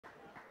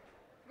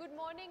Good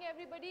morning,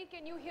 everybody.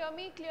 Can you hear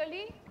me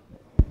clearly?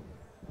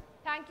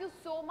 Thank you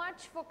so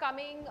much for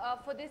coming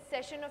for this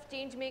session of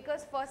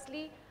Changemakers.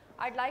 Firstly,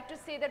 I'd like to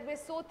say that we're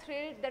so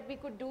thrilled that we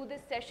could do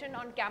this session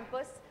on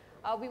campus.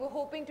 We were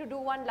hoping to do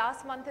one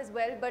last month as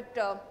well, but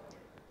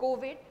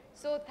COVID.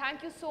 So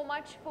thank you so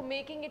much for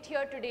making it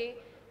here today.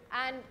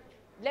 And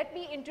let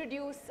me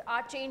introduce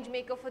our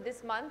Changemaker for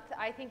this month.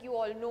 I think you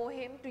all know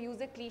him. To use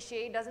a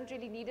cliche, doesn't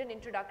really need an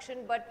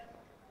introduction, but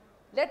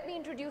let me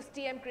introduce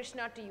T.M.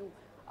 Krishna to you.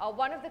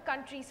 One of the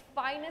country's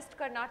finest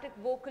Carnatic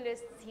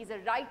vocalists. He's a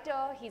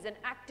writer, he's an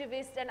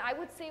activist, and I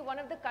would say one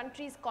of the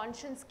country's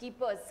conscience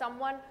keepers,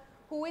 someone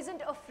who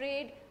isn't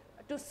afraid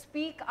to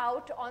speak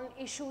out on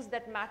issues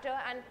that matter,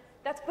 and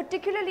that's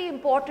particularly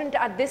important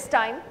at this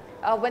time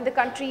when the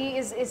country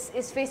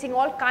is facing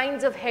all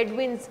kinds of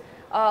headwinds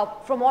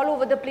from all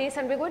over the place,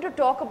 and we're going to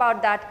talk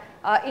about that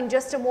in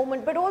just a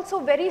moment. But also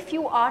very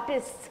few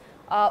artists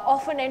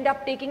often end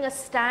up taking a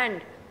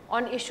stand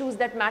on issues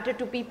that matter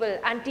to people,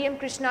 and T.M.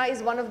 Krishna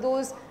is one of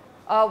those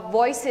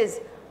voices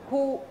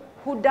who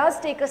does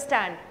take a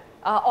stand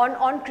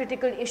on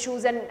critical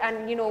issues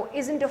and you know,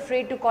 isn't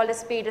afraid to call a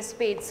spade a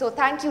spade. So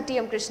thank you,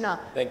 T.M. Krishna,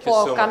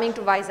 for coming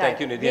to Vizag. Thank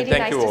you, Nidhi, really and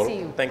thank nice you all. To see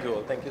you. Thank you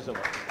all. Thank you so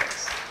much.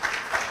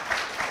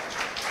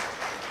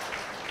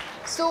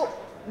 So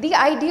the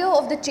idea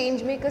of the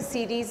Changemaker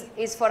series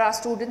is for our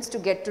students to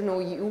get to know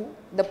you,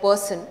 the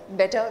person,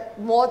 better,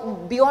 more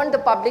beyond the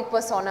public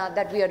persona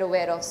that we are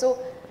aware of. So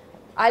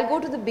I'll go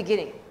to the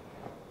beginning.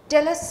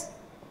 Tell us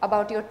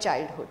about your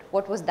childhood.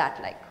 What was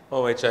that like?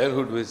 Oh, my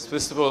childhood was,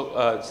 first of all,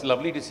 it's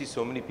lovely to see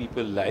so many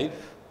people live.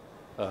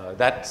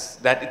 That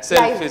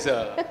itself Live. is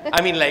a,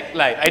 I mean like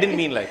live. I didn't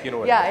mean like, you know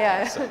what I mean.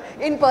 Yeah. Sorry.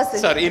 In person.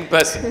 Sorry, in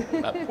person.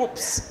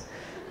 Whoops.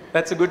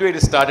 That's a good way to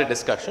start a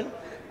discussion.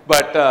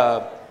 But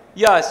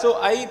yeah,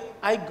 so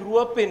I grew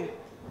up in,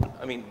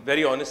 I mean,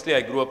 very honestly,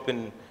 I grew up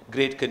in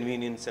great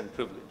convenience and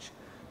privilege.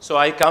 So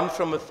I come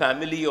from a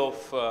family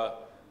of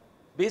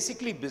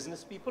basically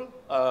business people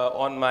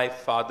on my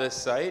father's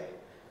side.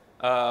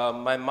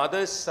 My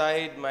mother's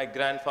side, my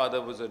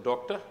grandfather was a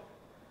doctor,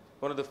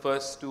 one of the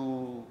first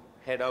to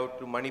head out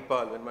to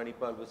Manipal when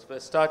Manipal was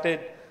first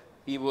started.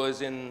 He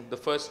was in the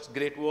first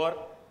Great War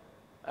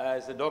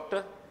as a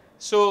doctor.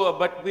 So,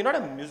 but we're not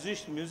a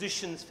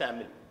musician's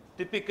family.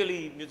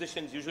 Typically,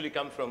 musicians usually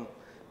come from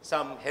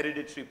some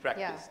hereditary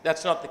practice. Yeah.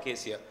 That's not the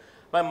case here.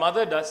 My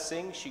mother does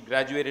sing. She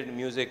graduated in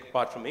music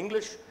apart from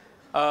English.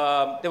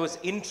 There was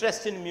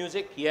interest in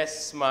music.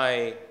 Yes,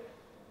 my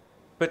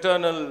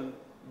paternal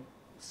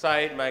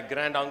side, my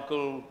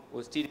granduncle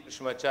was T.D.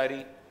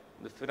 Krishnamachari,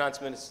 the finance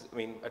minister, I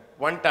mean, at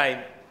one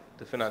time,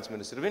 the finance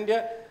minister of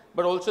India,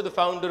 but also the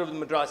founder of the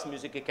Madras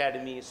Music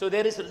Academy. So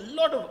there is a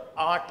lot of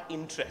art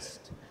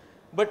interest,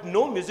 but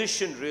no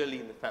musician really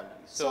in the family.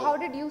 So how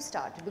did you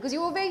start? Because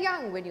you were very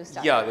young when you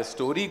started. Yeah, the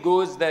story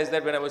goes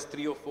that when I was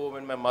 3 or 4,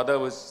 when my mother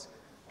was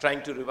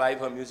trying to revive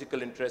her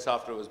musical interest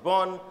after I was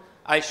born,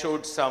 I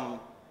showed some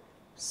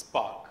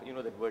spark, you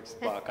know that word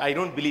spark. I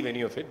don't believe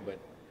any of it, but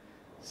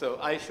so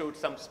I showed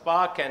some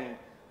spark and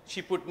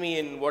she put me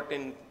in what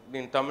in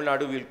Tamil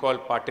Nadu we'll call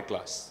Pata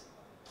class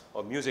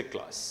or music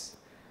class.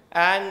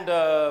 And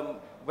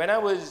when I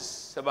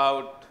was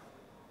about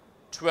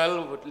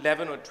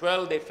 11 or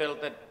 12, they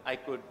felt that I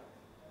could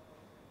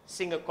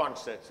sing a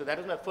concert. So that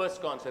was my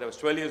first concert. I was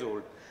 12 years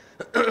old.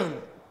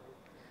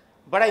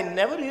 But I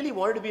never really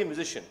wanted to be a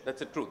musician.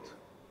 That's the truth.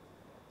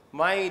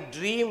 My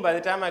dream by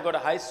the time I got to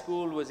high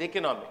school was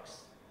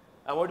economics.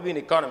 I wanted to be an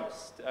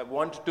economist. I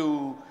wanted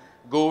to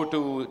go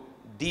to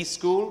D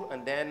school,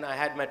 and then I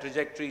had my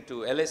trajectory to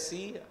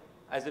LSC,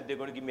 as if they're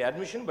going to give me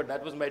admission, but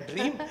that was my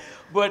dream.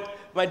 But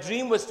my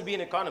dream was to be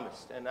an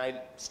economist, and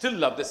I still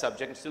love the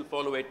subject and still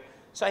follow it.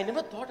 So I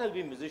never thought I'll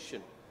be a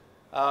musician.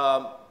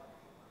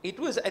 It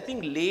was, I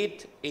think,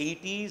 late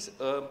 80s,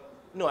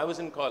 no, I was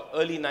in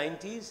early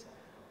 90s,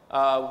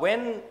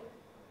 when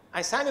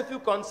I sang a few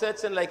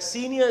concerts and like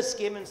seniors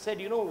came and said,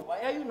 you know,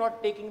 why are you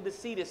not taking this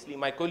seriously?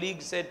 My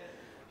colleagues said,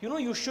 you know,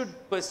 you should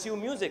pursue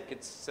music.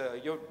 It's,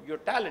 you're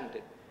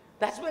talented.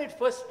 That's when it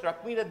first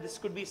struck me that this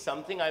could be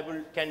something I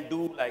can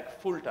do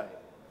like full time.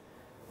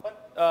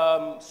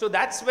 But, so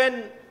that's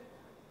when,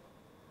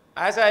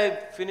 as I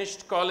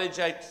finished college,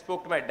 I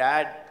spoke to my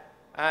dad.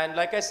 And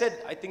like I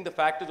said, I think the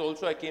fact is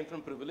also I came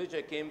from privilege.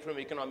 I came from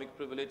economic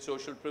privilege,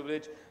 social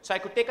privilege. So I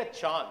could take a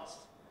chance.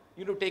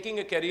 You know, taking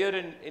a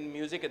career in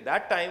music at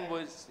that time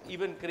was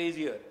even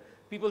crazier.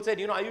 People said,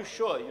 you know, are you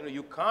sure? You know,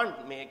 you can't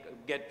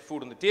get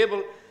food on the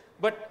table.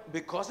 But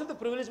because of the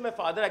privilege, my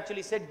father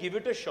actually said, give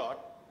it a shot.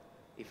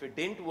 If it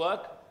didn't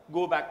work,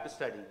 go back to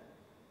study.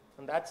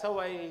 And that's how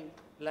I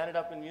landed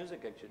up in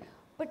music, actually.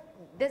 But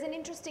there's an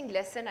interesting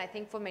lesson, I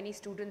think, for many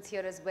students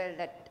here as well,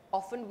 that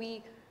often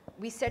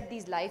we set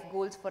these life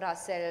goals for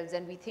ourselves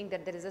and we think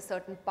that there is a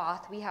certain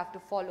path we have to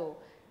follow.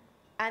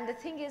 And the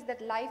thing is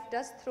that life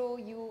does throw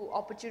you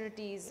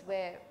opportunities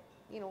where,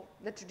 you know,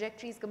 the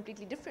trajectory is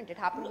completely different. It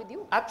happened with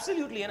you.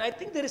 Absolutely. And I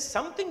think there is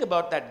something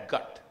about that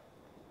gut.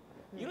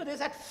 You know, there's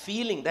that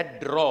feeling, that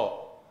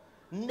draw.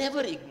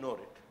 Never ignore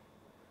it.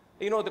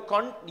 you know,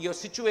 your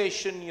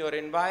situation, your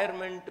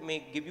environment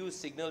may give you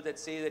signals that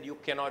say that you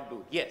cannot do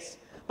it. Yes.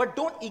 But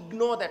don't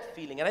ignore that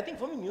feeling. And I think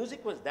for me,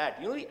 music was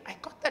that. You know, I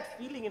got that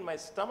feeling in my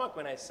stomach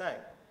when I sang.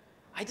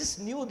 I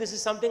just knew this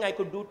is something I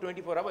could do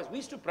 24 hours. We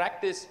used to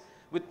practice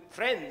with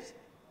friends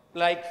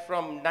like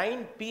from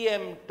 9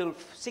 p.m. till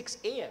 6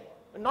 a.m.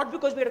 Not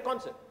because we had a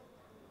concert.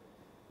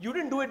 You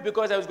didn't do it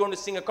because I was going to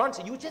sing a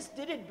concert. You just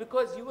did it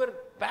because you were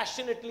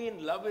passionately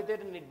in love with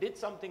it and it did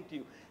something to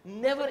you.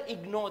 Never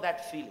ignore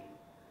that feeling.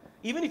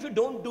 Even if you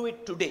don't do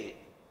it today,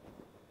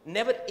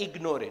 never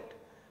ignore it.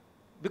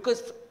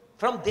 Because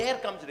from there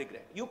comes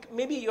regret.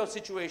 Maybe your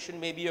situation,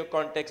 maybe your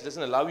context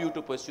doesn't allow you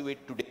to pursue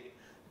it today,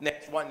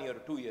 next 1 year or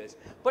 2 years.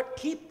 But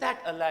keep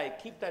that alive,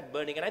 keep that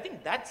burning. And I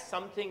think that's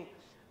something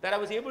that I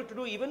was able to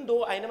do even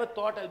though I never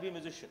thought I'll be a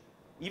musician.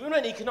 Even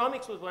when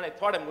economics was what I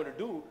thought I'm going to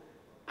do,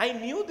 I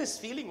knew this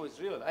feeling was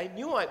real. I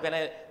knew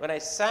when I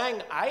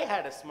sang, I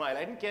had a smile.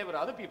 I didn't care whether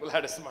other people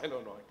had a smile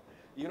or not.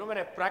 You know, when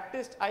I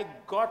practiced, I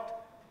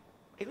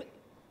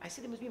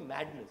said it must be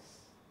madness.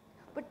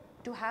 But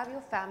to have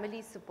your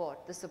family's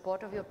support, the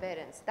support of your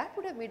parents, that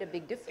would have made a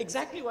big difference.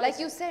 Exactly what like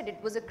you said, it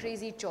was a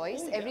crazy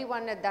choice. Oh, yeah.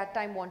 Everyone at that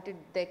time wanted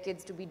their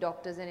kids to be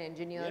doctors and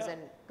engineers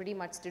and pretty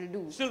much still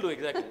do. Still do,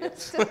 exactly.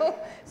 Yes.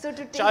 so to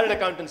take Chartered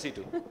accountancy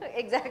too.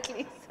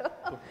 Exactly.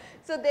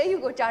 So there you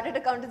go. Chartered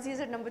accountancy is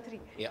at number 3.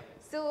 Yeah.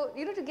 So,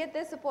 you know, to get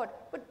their support.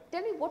 But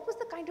tell me, what was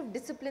the kind of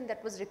discipline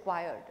that was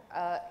required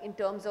in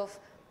terms of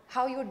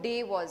how your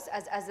day was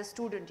as a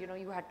student? You know,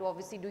 you had to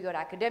obviously do your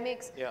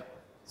academics. Yeah.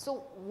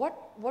 So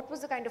what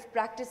was the kind of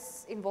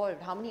practice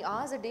involved? How many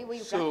hours a day were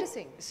you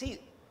practicing? See,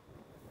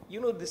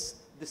 you know, this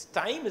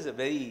time is a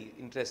very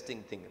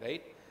interesting thing,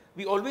 right?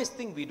 We always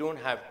think we don't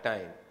have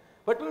time.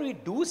 But when we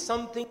do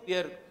something we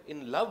are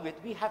in love with,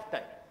 we have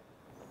time.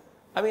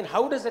 I mean,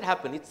 how does that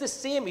happen? It's the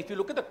same. If you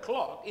look at the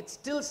clock, it's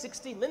still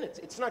 60 minutes.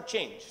 It's not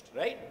changed,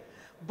 right?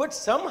 But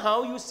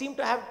somehow you seem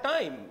to have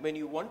time when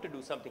you want to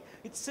do something.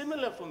 It's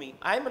similar for me.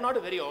 I'm not a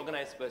very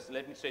organized person.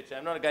 Let me say it.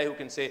 I'm not a guy who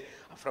can say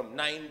from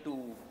 9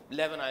 to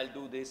 11 I'll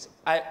do this.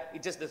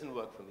 It just doesn't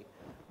work for me.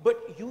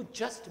 But you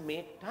just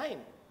made time.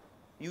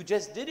 You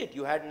just did it.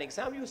 You had an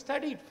exam. You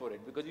studied for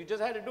it because you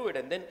just had to do it.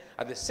 And then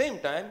at the same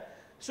time,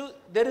 so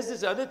there is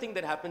this other thing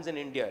that happens in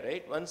India,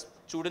 right? Once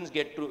students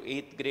get to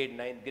 8th grade,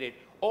 9th grade,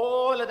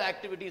 all of the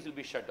activities will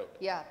be shut out.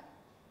 Yeah.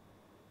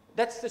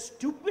 That's the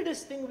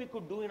stupidest thing we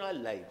could do in our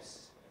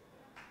lives.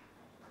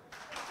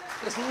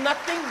 There's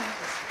nothing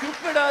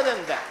stupider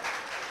than that.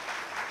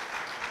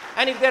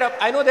 And if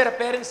I know there are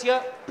parents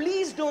here,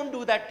 please don't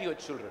do that to your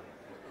children.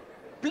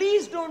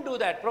 Please don't do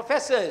that.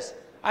 Professors,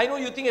 I know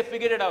you think you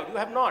figured it out. You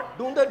have not.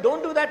 Don't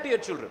do that to your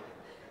children.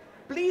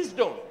 Please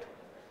don't.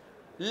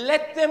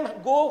 Let them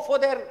go for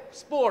their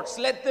sports.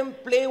 Let them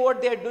play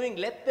what they are doing.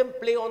 Let them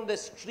play on the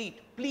street.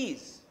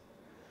 Please.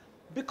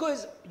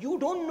 Because you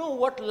don't know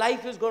what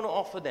life is going to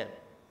offer them.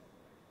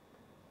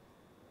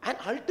 And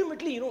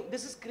ultimately, you know,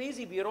 this is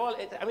crazy. We are all,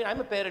 I mean,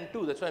 I'm a parent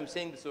too. That's why I'm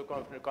saying this so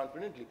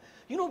confidently.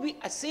 You know,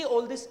 I say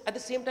all this, at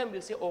the same time,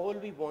 we'll say all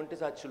we want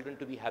is our children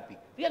to be happy.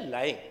 We are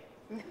lying.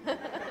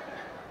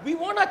 We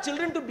want our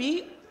children to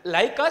be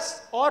like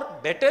us or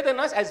better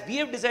than us as we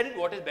have decided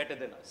what is better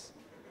than us.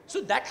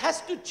 So that has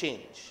to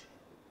change,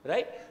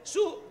 right?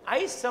 So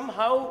I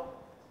somehow,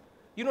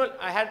 you know,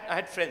 I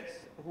had friends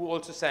who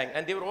also sang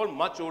and they were all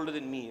much older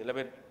than me,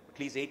 at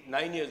least 8,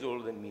 9 years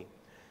older than me.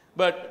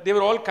 But they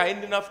were all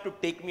kind enough to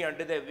take me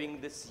under their wing,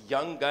 this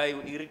young guy,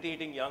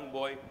 irritating young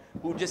boy,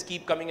 who would just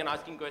keep coming and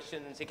asking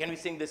questions and say, can we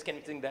sing this, can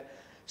we sing that?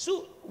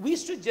 So we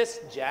used to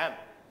just jam.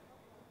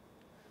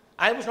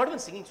 I was not even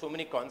singing so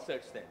many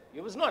concerts then.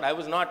 I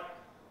was not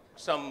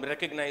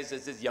recognized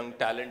as this young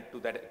talent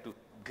to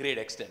great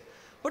extent.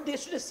 But they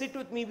used to just sit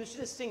with me, we used to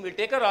just sing. We'll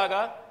take a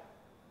raga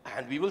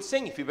and we will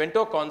sing. If we went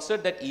to a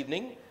concert that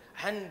evening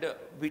and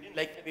we didn't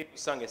like the way we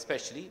sung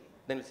especially,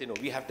 then we'll say, no,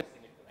 we have to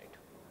sing it tonight.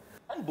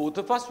 And both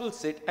of us will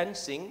sit and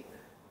sing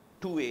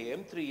 2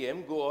 a.m., 3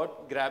 a.m., go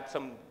out, grab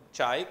some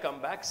chai,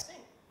 come back, sing.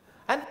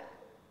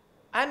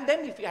 And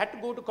then if you had to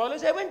go to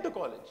college, I went to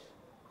college.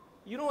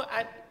 You know,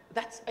 and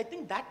I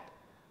think that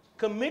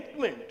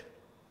commitment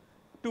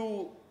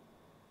to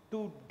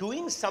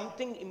doing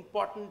something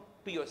important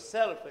to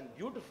yourself and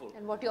beautiful.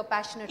 And what you're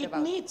passionate about.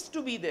 It needs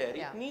to be there.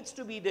 Yeah. It needs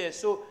to be there.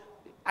 So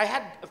I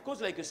had, of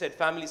course, like you said,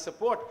 family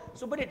support.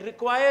 So, but it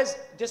requires,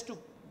 just to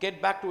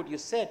get back to what you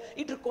said,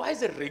 it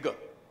requires a rigor.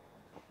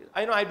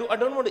 I know I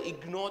don't want to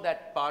ignore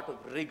that part of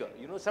rigor.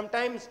 You know,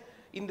 sometimes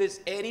in this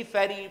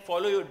airy-fairy,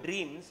 follow your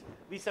dreams,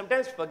 we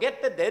sometimes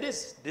forget that there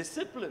is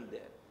discipline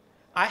there.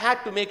 I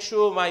had to make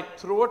sure my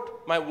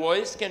throat, my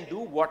voice can do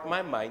what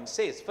my mind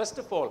says. First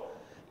of all,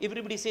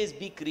 everybody says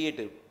be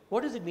creative.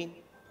 What does it mean?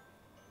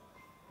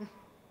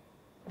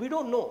 We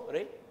don't know,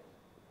 right?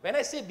 When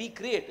I say be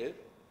creative,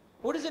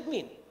 what does it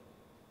mean?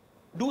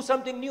 Do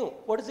something new.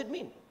 What does it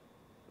mean?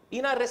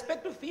 In our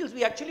respective fields,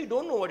 we actually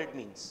don't know what it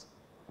means.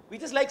 We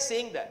just like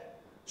saying that.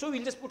 So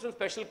we'll just put some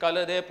special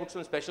color there, put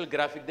some special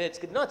graphic there.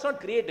 No, it's not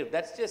creative.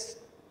 That's just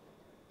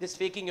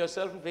faking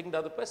yourself and faking the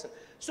other person.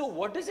 So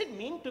what does it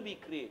mean to be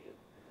creative?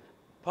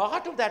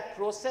 Part of that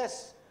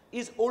process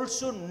is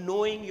also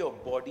knowing your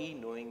body,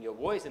 knowing your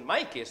voice. In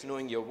my case,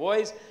 knowing your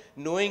voice,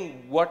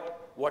 knowing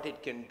what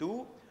it can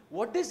do.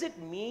 What does it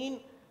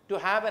mean to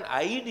have an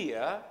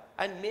idea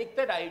and make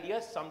that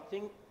idea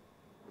something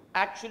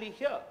actually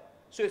here?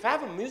 So if I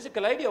have a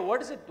musical idea,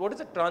 what is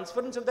the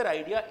transference of that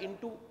idea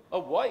into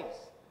a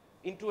voice,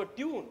 into a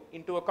tune,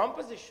 into a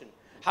composition?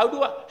 How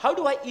do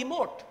I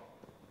emote?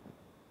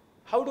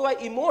 How do I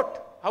emote?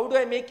 How do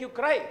I make you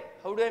cry?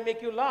 How do I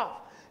make you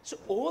laugh? So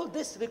all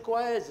this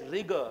requires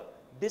rigor,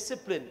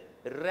 discipline,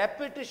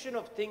 repetition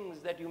of things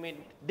that you may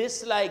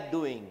dislike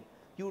doing.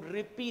 You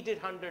repeat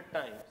it 100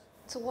 times.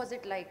 So was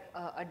it like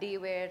a day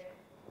where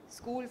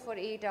school for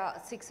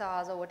 6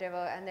 hours or whatever,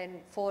 and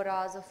then 4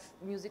 hours of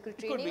musical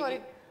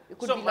training? It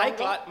could so be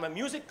my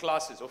music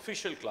classes,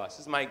 official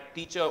classes, my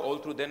teacher all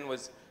through then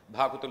was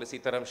Bhagutula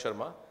Sitaram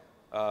Sharma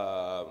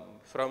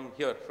from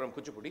here, from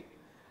Kuchipudi.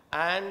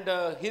 And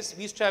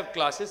we used to have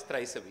classes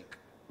thrice a week.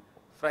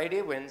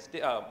 Monday,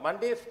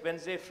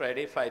 Wednesday,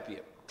 Friday, 5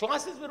 p.m.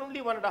 Classes were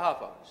only 1.5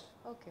 hours.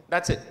 Okay.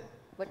 That's it.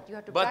 But you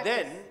had to But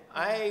practice. then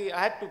I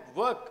had to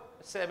work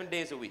 7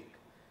 days a week.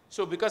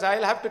 So because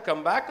I'll have to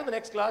come back to the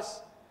next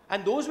class,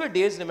 and those were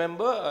days,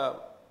 remember,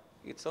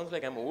 it sounds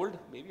like I'm old,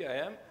 maybe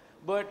I am,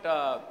 but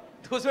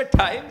those were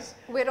times.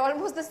 We're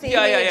almost the same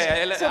Yeah.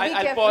 age. So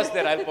I'll pause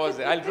there,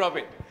 I'll drop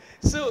it.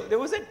 So there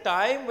was a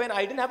time when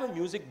I didn't have a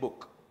music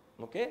book,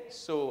 okay?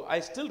 So I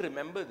still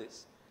remember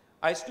this.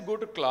 I used to go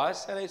to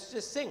class and I used to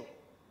just sing.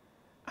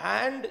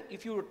 And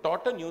if you were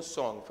taught a new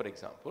song, for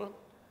example,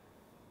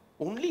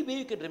 only way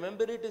you can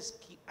remember it is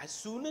as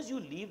soon as you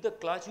leave the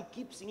class, you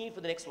keep singing it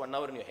for the next 1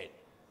 hour in your head.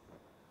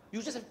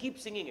 You just have to keep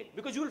singing it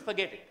because you will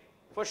forget it,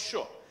 for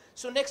sure.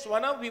 So next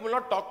 1 hour, we will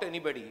not talk to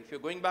anybody. If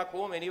you're going back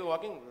home and you're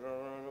walking,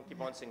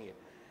 keep on singing it.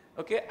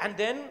 Okay, and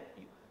then,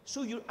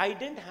 I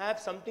didn't have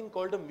something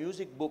called a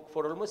music book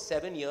for almost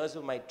 7 years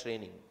of my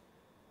training.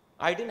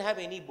 I didn't have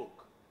any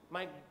book.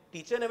 My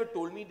teacher never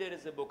told me there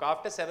is a book.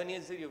 After 7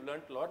 years, you've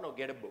learned a lot, now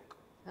get a book.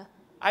 Huh?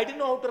 I didn't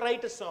know how to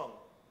write a song.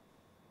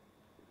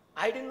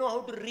 I didn't know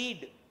how to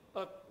read.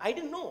 I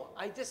didn't know.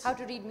 How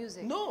to read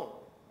music? No.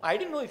 I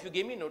didn't know. If you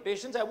gave me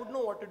notations, I would know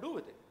what to do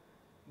with it.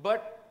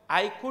 But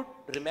I could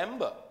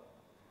remember.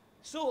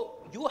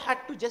 So you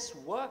had to just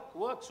work.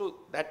 So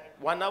that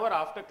 1 hour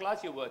after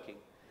class, you're working.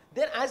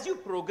 Then as you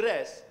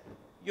progress,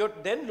 you're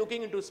then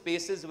looking into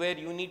spaces where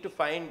you need to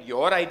find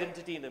your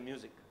identity in the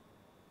music.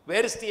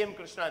 Where is T.M.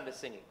 Krishna in the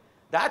singing?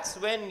 That's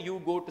when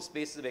you go to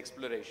spaces of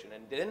exploration.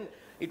 And then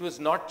it was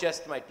not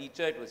just my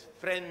teacher, it was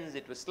friends,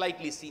 it was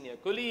slightly senior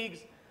colleagues.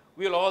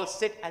 We'll all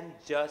sit and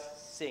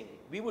just sing.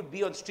 We would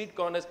be on street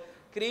corners.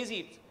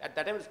 Crazy. At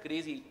that time it was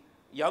crazy.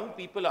 Young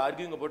people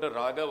arguing about a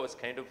raga was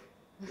kind of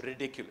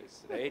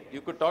ridiculous, right?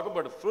 You could talk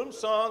about a film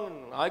song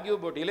and argue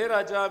about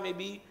Ilayaraja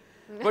maybe.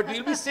 But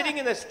we'll be sitting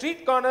in a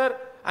street corner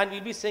and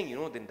we'll be saying,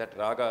 then that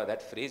raga,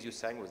 that phrase you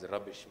sang was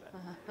rubbish,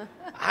 man.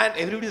 And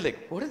everybody's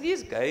like, what are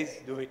these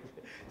guys doing?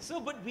 So,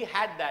 but we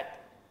had that.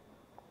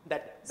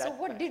 So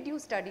what did you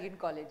study in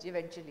college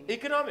eventually?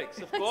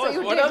 Economics, of So course.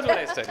 you What did else would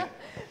I study?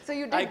 So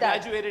you did I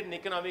that. graduated in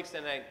economics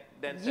and I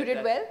then You said did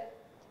that. well?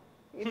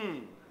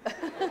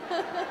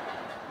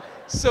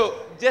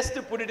 So, just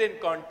to put it in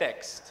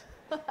context,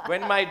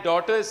 when my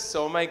daughters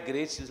saw my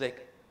grades, she was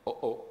like,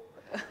 uh-oh.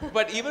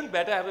 But even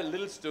better, I have a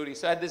little story.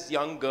 So I had this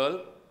young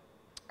girl.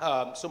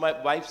 So my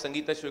wife,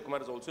 Sangeeta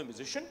Shivakumar, is also a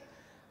musician.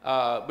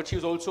 But she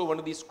was also one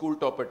of these school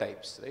topper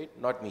types, right?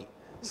 Not me.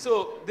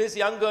 So this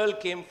young girl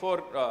came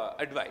for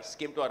advice,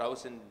 came to our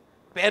house and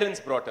parents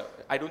brought her.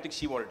 I don't think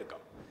she wanted to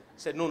come.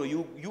 Said, no,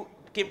 you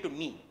came to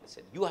me. I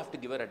said, you have to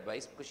give her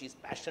advice because she's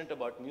passionate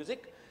about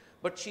music,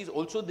 but she's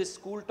also this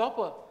school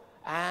topper.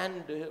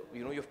 And,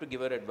 you have to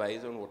give her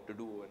advice on what to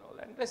do and all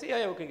that. And I said,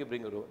 yeah, okay,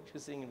 bring her over. She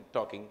was sitting and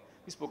talking.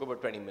 We spoke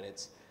about 20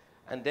 minutes.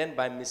 And then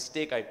by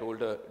mistake, I told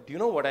her, do you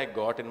know what I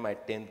got in my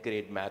 10th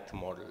grade math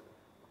model?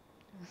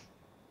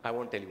 I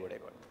won't tell you what I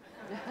got.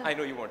 I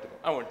know you want to know.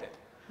 I won't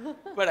tell.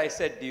 But I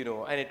said,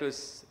 and it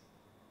was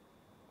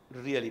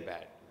really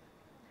bad.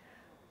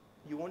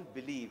 You won't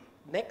believe.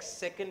 Next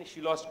second,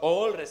 she lost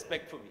all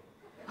respect for me.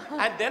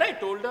 And then I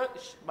told her,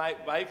 my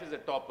wife is a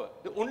topper.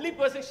 The only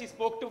person she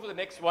spoke to for the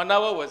next 1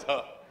 hour was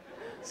her.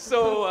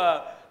 So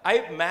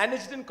I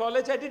managed in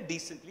college. I did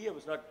decently.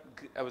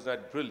 I was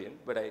not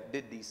brilliant, but I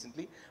did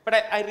decently. But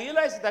I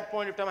realized at that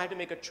point of time I had to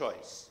make a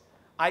choice.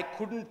 I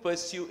couldn't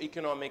pursue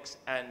economics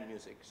and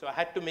music. So I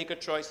had to make a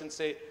choice and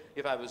say,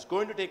 if I was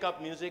going to take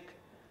up music,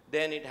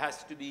 then it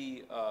has to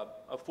be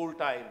a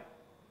full-time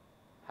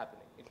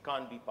happening. It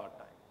can't be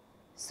part-time.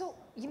 So,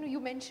 you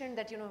mentioned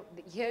that,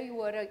 here you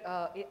were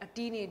a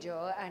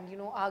teenager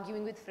and,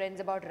 arguing with friends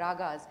about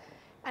ragas.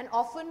 And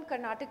often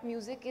Carnatic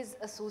music is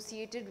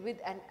associated with,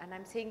 and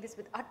I'm saying this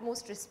with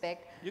utmost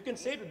respect. You can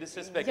say it with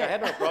disrespect. Yeah. I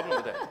had no problem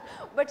with that.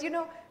 But,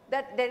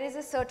 that there is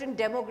a certain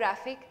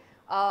demographic,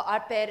 our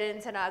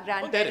parents and our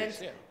grandparents,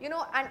 there is,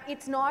 and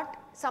it's not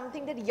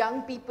something that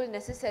young people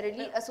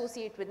necessarily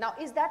associate with. Now,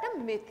 is that a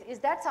myth? Is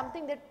that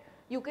something that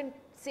you can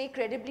say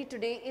credibly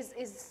today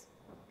is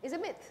a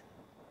myth?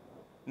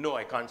 No,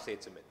 I can't say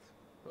it's a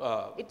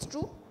myth. It's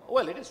true?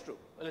 Well, it is true.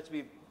 Let's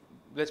be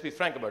let's be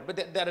frank about it.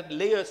 But there are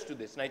layers to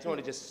this, and I just want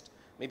to just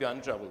maybe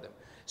unravel them.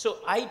 So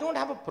I don't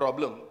have a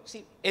problem.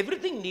 See,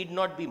 everything need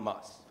not be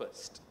mass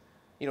first.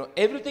 You know,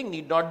 everything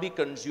need not be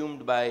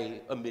consumed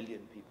by a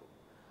million people.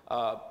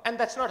 And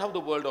that's not how the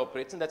world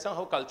operates, and that's not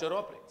how culture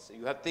operates.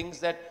 You have things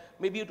that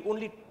maybe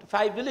only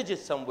 5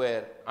 villages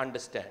somewhere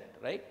understand,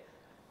 right?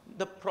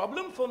 The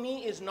problem for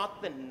me is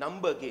not the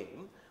number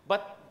game,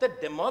 but the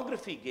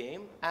demography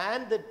game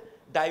and the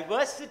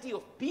diversity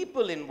of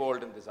people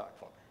involved in this art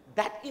form.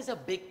 That is a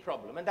big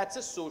problem, and that's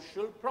a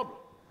social problem.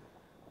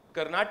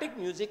 Carnatic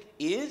music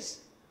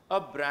is a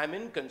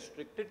Brahmin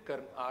constricted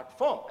art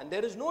form, and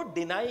there is no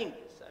denying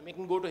this. I mean, I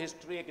can go to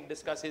history, I can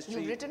discuss history.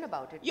 You've written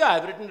about it. Yeah,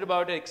 I've written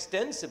about it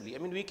extensively. I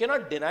mean, we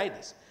cannot deny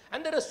this.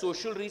 And there are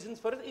social reasons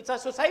for it. It's our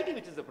society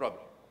which is the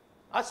problem.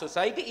 Our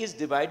society is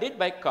divided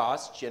by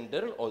caste,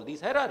 gender, all these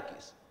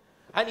hierarchies.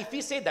 And if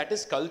we say that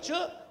is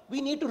culture,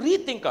 we need to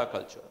rethink our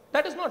culture.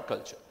 That is not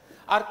culture.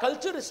 Our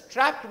culture is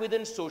trapped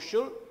within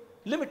social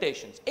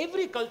limitations.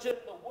 Every culture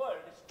in the world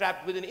is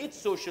trapped within its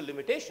social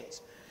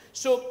limitations.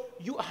 So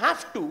you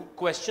have to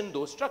question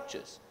those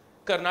structures.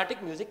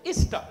 Carnatic music is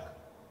stuck.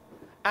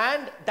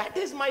 And that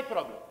is my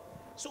problem.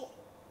 So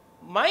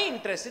my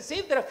interest is, say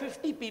if there are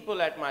 50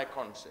 people at my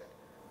concert,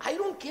 I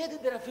don't care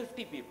that there are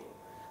 50 people.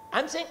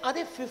 I'm saying, are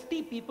there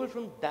 50 people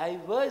from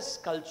diverse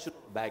cultural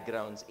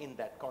backgrounds in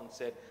that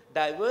concert,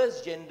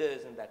 diverse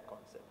genders in that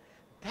concert?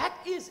 That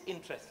is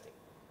interesting.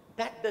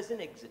 That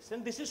doesn't exist.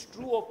 And this is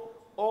true of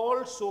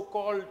all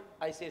so-called,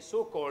 I say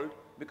so-called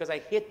because I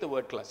hate the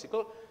word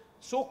classical,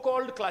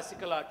 so-called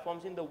classical art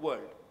forms in the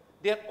world.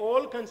 They are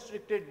all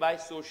constricted by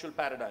social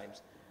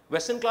paradigms.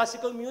 Western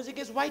classical music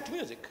is white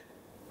music.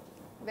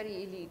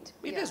 Very elite.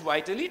 It is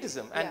white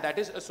elitism, and that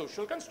is a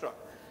social construct.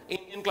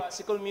 Indian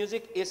classical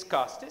music is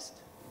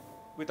casteist,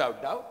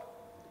 without doubt.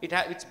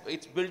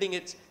 It's building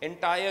its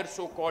entire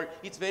so-called,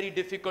 it's very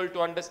difficult to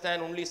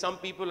understand, only some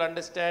people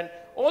understand.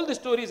 All the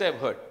stories I've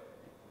heard.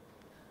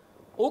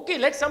 Okay,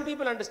 let some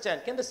people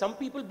understand. Can the some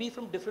people be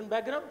from different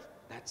backgrounds?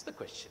 That's the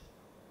question.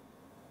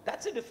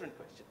 That's a different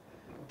question.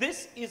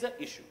 This is an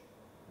issue,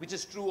 which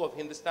is true of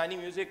Hindustani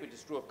music, which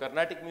is true of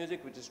Carnatic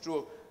music, which is true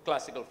of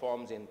classical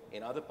forms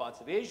in other parts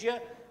of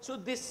Asia. So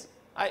this,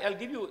 I'll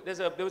give you,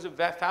 there was a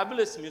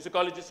fabulous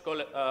musicologist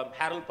called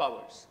Harold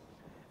Powers.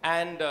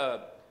 And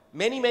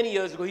many, many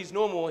years ago, he's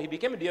no more, he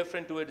became a dear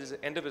friend towards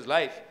the end of his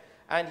life.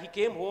 And he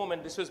came home,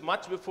 and this was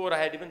much before I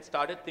had even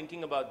started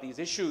thinking about these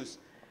issues.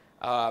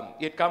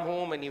 He had come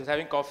home and he was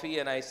having coffee,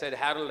 and I said,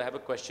 Harold, I have a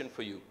question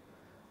for you.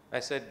 I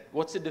said,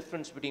 what's the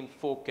difference between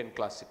folk and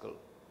classical?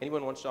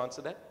 Anyone wants to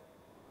answer that?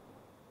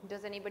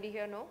 Does anybody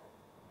here know?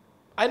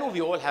 I know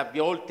we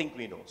all think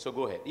we know, so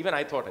go ahead. Even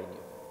I thought I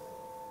knew.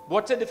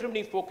 What's the difference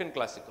between folk and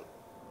classical?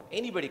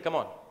 Anybody, come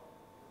on.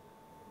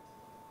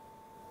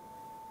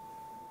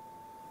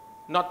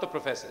 Not the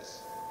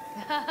professors.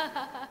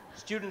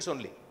 Students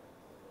only.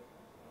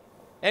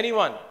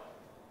 Anyone?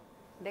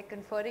 They're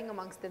conferring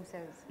amongst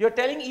themselves. You're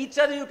telling each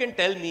other, you can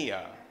tell me.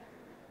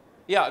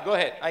 Yeah, go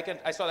ahead.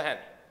 I saw the hand.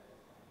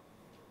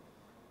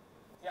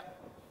 Yeah.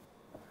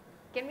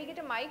 Can we get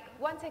a mic?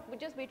 One sec, we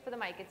just wait for the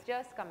mic. It's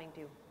just coming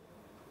to you.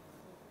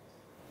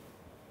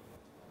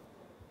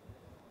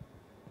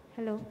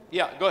 Hello.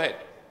 Yeah, go ahead.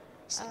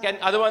 Can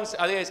other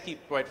guys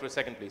keep quiet for a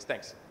second, please?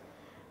 Thanks.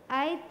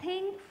 I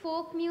think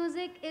folk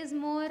music is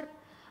more,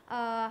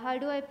 how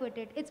do I put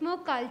it? It's more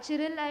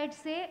cultural, I'd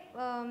say.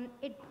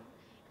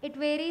 It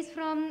varies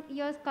from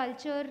your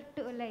culture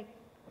to like.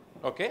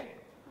 Okay.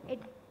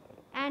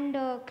 And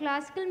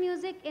classical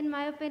music, in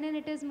my opinion,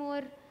 it is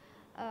more.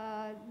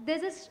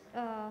 There's a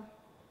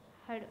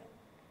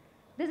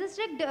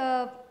strict.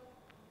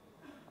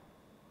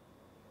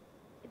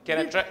 Can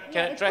I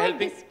try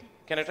helping?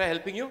 Can I try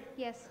helping you?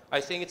 Yes. Are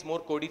you saying it's more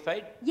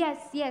codified? Yes,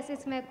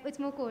 it's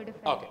more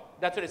codified. Okay,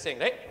 that's what it's saying,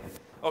 right?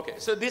 Okay,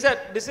 so this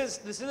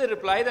is a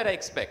reply that I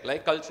expect.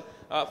 Like culture,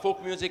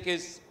 folk music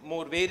is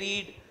more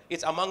varied.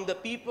 It's among the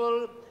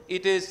people.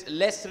 It is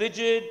less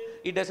rigid.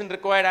 It doesn't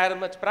require as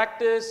much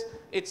practice.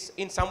 It's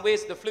in some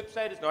ways the flip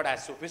side is not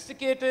as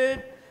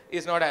sophisticated.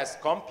 It's not as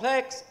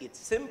complex. It's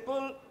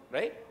simple,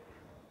 right?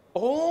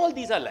 All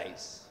these are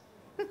lies.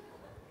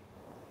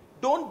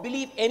 Don't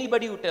believe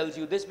anybody who tells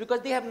you this,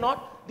 because they have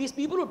not, these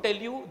people who tell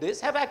you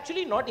this have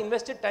actually not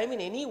invested time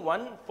in any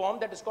one form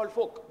that is called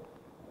folk.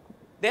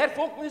 Their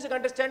folk music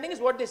understanding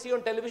is what they see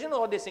on television or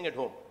what they sing at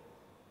home,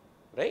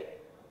 right?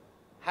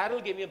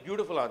 Harold gave me a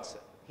beautiful answer.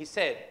 He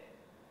said,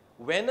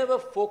 whenever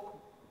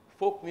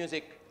folk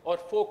music or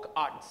folk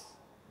arts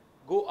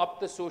go up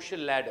the social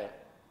ladder,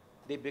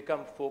 they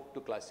become folk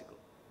to classical.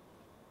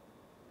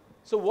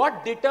 So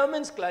what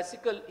determines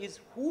classical is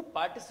who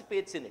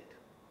participates in it,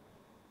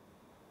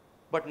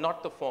 but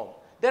not the form.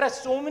 There are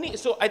so many,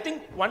 so I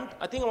think I want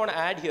to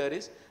add here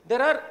is,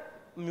 there are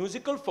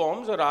musical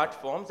forms or art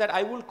forms that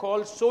I will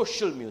call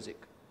social music,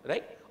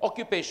 right?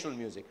 Occupational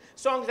music.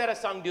 Songs that are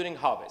sung during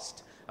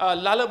harvest.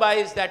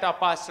 Lullabies that are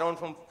passed around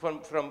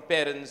from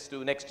parents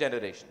to next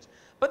generations.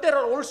 But there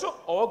are also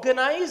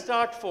organized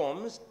art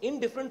forms in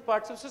different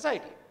parts of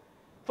society.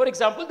 For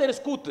example, there is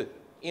Kuthu.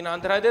 In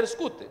Andhra, there is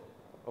Kuthu.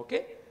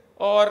 okay?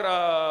 Or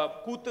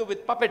Kuthu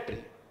with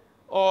puppetry,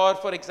 or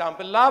for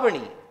example,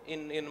 Lavani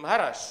in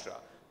Maharashtra,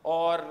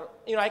 or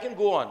I can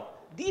go on.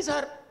 These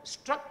are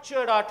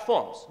structured art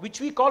forms which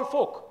we call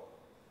folk.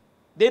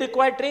 They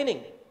require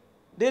training,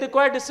 they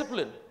require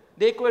discipline,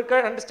 they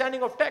require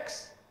understanding of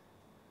text,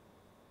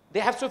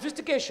 they have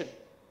sophistication,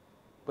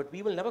 but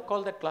we will never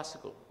call that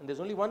classical, and there's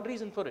only one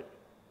reason for it: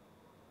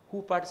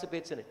 who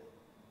participates in it,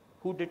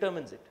 who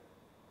determines it.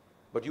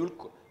 But you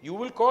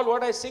will call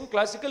what I sing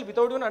classical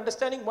without even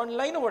understanding one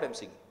line of what I'm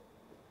singing.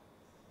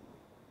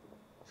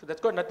 So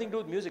that's got nothing to do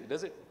with music,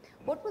 does it?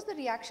 What was the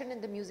reaction in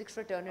the music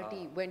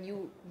fraternity when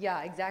you,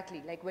 yeah,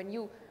 exactly, like when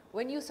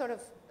you sort of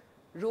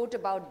wrote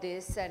about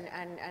this and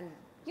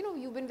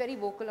you've been very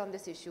vocal on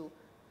this issue.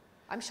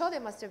 I'm sure there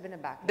must have been a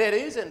backlash. There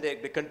is, and there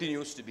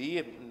continues to be,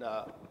 and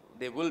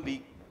there will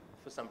be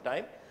for some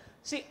time.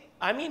 See,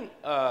 I mean,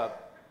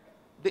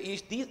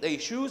 the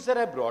issues that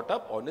I brought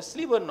up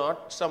honestly were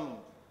not some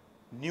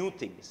new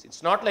things.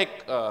 It's not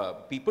like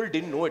people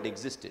didn't know it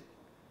existed.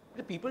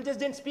 The people just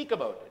didn't speak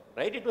about it,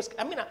 right? It was,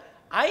 I mean,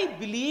 I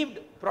believed,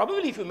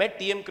 probably if you met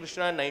T.M.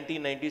 Krishna in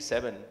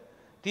 1997,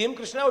 T.M.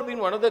 Krishna would have been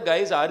one of the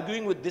guys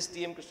arguing with this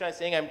T.M. Krishna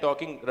saying I'm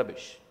talking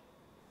rubbish.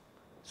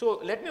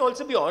 So let me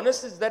also be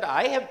honest, is that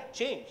I have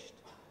changed.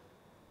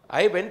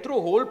 I went through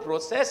a whole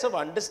process of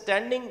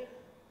understanding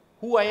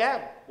who I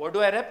am, what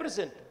do I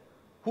represent,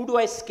 who do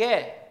I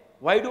scare,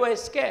 why do I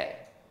scare,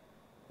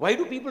 why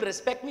do people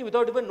respect me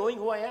without even knowing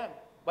who I am,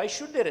 why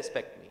should they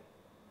respect me,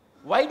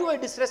 why do I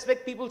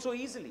disrespect people so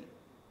easily,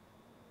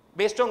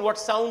 based on what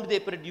sound they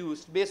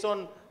produce, based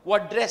on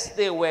what dress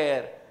they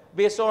wear,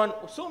 based on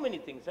so many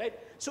things, right?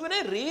 So when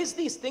I raised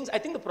these things, I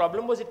think the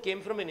problem was it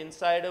came from an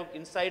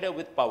insider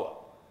with power.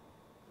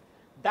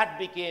 That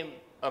became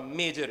a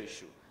major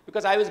issue,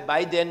 because I was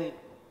by then,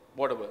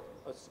 whatever,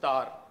 a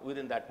star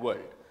within that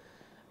world.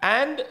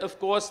 And of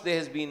course,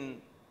 there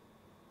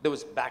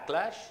was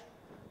backlash.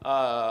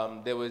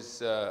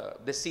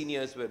 The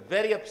seniors were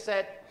very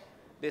upset.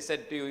 They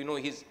said to you,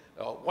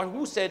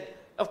 who said,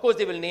 of course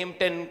they will name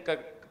 10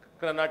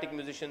 Carnatic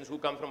musicians who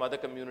come from other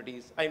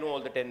communities. I know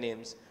all the 10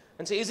 names.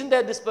 And say, isn't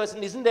there this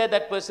person, isn't there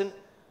that person?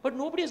 But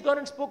nobody has gone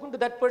and spoken to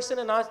that person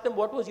and asked them,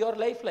 what was your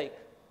life like?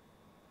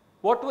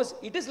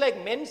 It is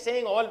like men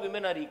saying all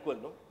women are equal,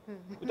 no?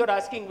 Without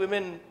asking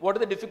women, what are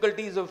the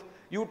difficulties of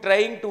you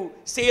trying to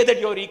say that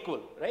you're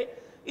equal, right?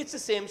 It's the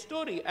same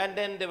story. And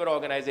then there were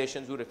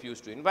organizations who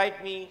refused to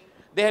invite me.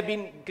 There have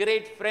been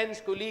great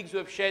friends, colleagues who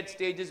have shared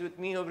stages with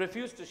me who have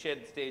refused to share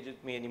the stage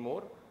with me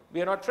anymore.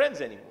 We are not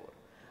friends anymore.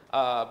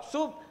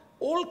 So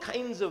all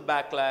kinds of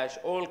backlash,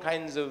 all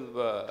kinds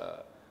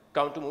of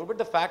counter-move. But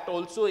the fact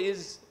also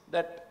is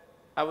that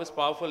I was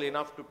powerful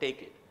enough to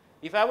take it.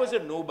 If I was a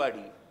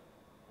nobody,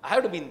 I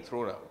would have been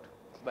thrown out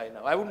by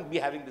now. I wouldn't be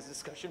having this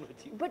discussion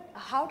with you. But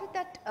how did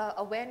that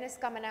awareness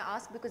come? And I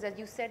ask because, as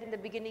you said in the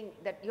beginning,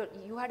 that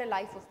you had a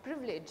life of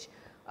privilege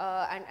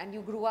and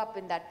you grew up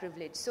in that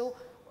privilege. So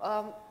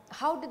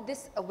how did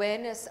this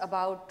awareness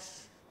about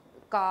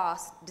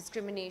caste,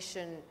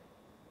 discrimination,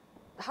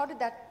 how did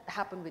that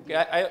happen with you?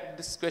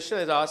 This question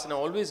is asked, and I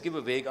always give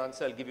a vague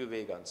answer. I'll give you a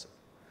vague answer.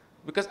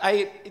 Because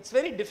it's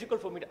very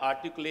difficult for me to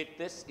articulate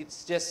this.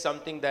 It's just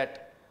something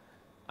that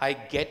I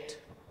get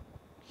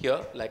here,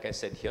 like I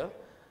said here.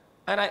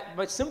 And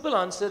my simple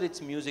answer,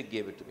 it's music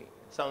gave it to me.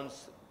 It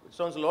sounds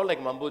a lot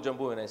like mumbo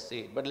jumbo when I say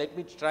it, but let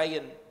me try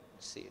and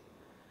say it.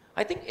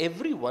 I think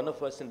every one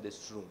of us in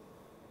this room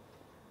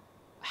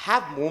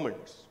have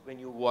moments when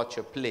you watch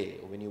a play,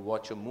 or when you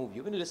watch a movie,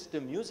 when you listen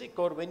to music,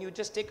 or when you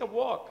just take a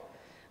walk,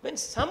 when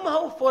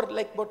somehow for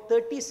like about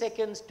 30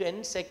 seconds,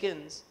 10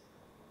 seconds,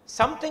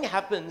 something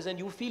happens and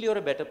you feel you're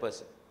a better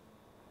person.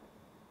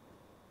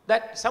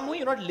 That somehow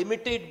you're not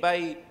limited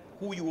by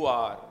who you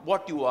are,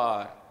 what you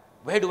are,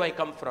 where do I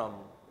come from,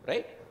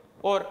 right?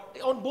 Or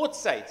on both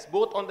sides,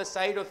 both on the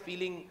side of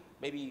feeling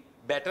maybe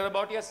better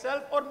about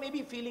yourself or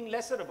maybe feeling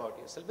lesser about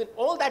yourself. When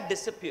all that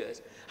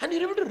disappears and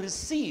you're able to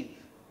receive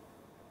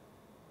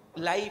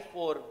life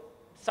or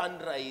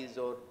sunrise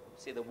or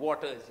say the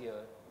water is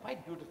here,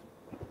 quite beautiful.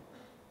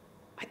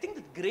 I think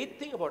the great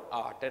thing about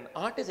art, and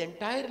art is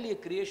entirely a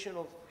creation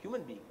of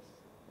human beings.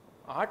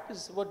 Art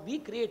is what we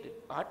created.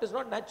 Art is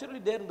not naturally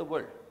there in the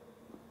world.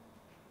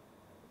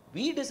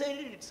 We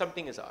decided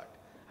something is art.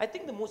 I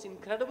think the most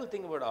incredible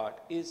thing about art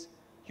is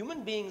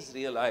human beings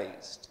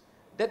realized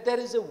that there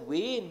is a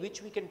way in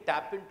which we can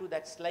tap into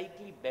that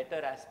slightly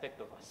better aspect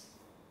of us,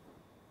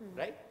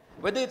 right?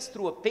 Whether it's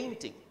through a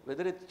painting,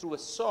 whether it's through a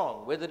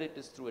song, whether it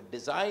is through a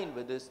design,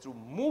 whether it's through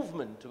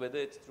movement, whether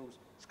it's through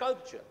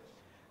sculpture.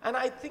 And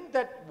I think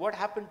that what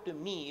happened to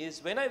me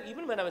is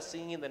even when I was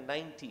singing in the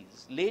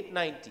 90s, late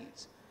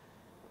 90s,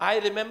 I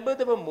remember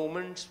there were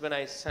moments when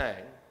I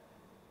sang.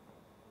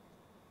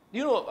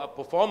 You know, a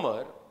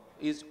performer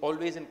is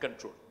always in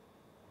control.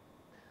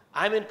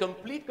 I'm in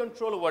complete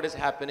control of what is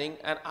happening,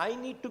 and I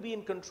need to be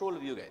in control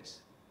of you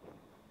guys,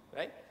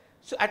 right?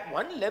 So at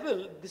one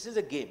level, this is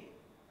a game.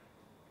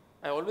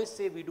 I always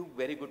say we do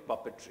very good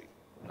puppetry.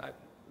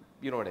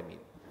 You know what I mean?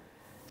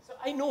 So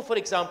I know, for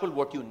example,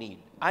 what you need.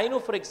 I know,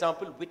 for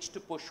example, which to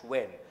push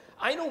when.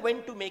 I know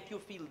when to make you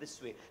feel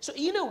this way. So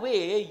in a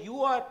way,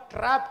 you are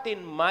trapped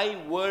in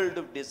my world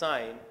of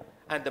design,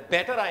 and the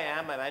better I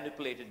am, I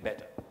manipulate it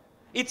better.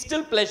 It's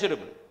still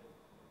pleasurable,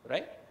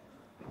 right?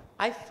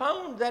 I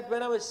found that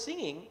when I was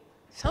singing,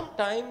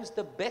 sometimes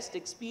the best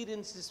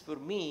experiences for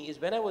me is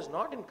when I was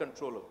not in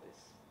control of this.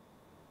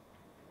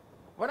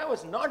 When I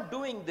was not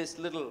doing this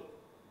little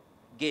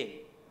game.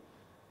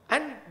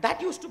 And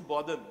that used to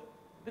bother me.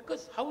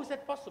 Because how is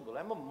that possible?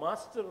 I'm a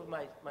master of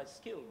my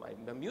skill,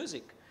 my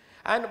music.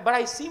 But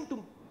I seem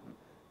to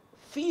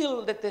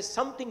feel that there's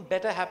something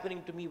better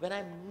happening to me when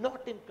I'm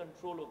not in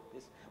control of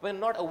this, when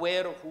I'm not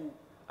aware of who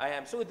I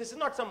am. So this is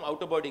not some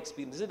outer body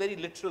experience. This is very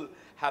literal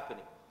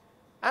happening.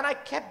 And I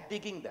kept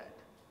digging that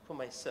for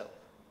myself.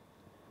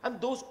 And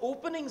those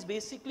openings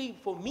basically,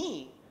 for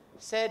me,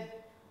 said,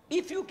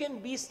 if you can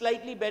be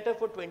slightly better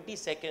for 20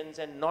 seconds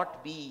and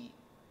not be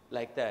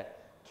like that,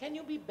 can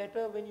you be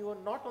better when you are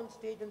not on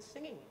stage and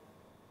singing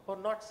or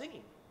not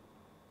singing?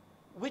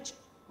 Which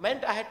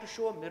meant I had to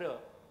show a mirror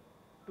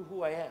to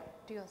who I am.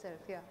 To yourself,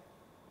 yeah.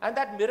 And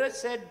that mirror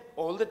said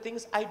all the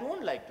things I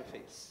don't like to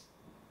face.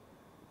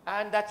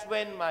 And that's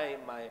when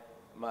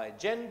my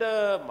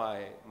gender,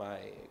 my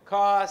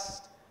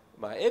caste,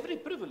 my every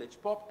privilege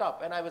popped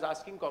up, and I was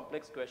asking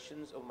complex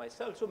questions of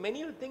myself. So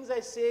many of the things I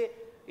say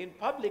in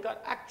public are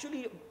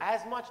actually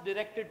as much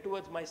directed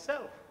towards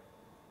myself.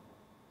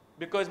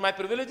 Because my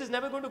privilege is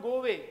never going to go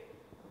away.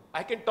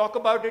 I can talk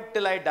about it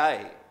till I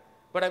die,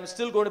 but I'm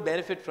still going to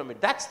benefit from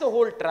it. That's the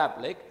whole trap.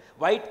 Like,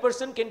 white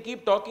person can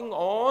keep talking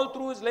all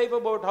through his life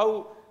about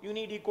how you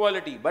need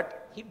equality,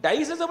 but he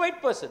dies as a white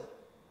person.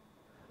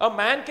 A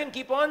man can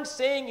keep on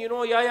saying, you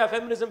know, yeah,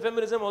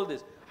 feminism, all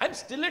this. I'm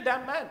still a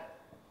damn man.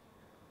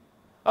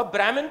 A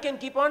Brahmin can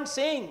keep on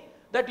saying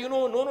that, you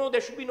know, no,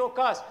 there should be no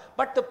caste.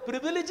 But the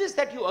privileges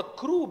that you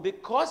accrue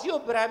because you're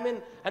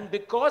Brahmin and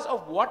because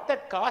of what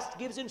that caste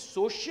gives in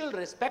social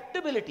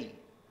respectability,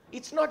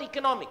 it's not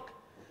economic.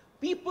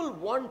 People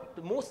want,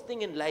 the most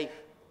thing in life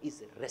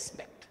is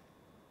respect.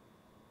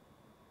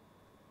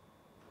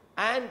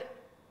 And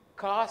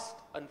caste,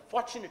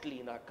 unfortunately,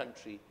 in our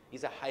country,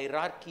 is a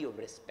hierarchy of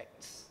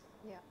respects.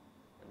 Yeah.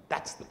 And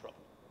that's the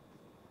problem.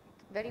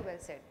 Very well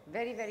said.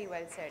 Very, very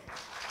well said.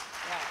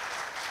 Yeah.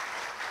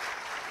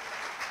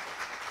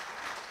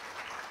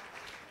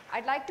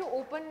 I'd like to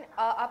open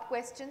up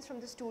questions from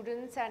the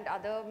students and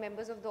other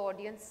members of the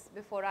audience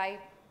before I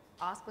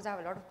ask, because I have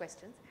a lot of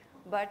questions.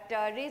 But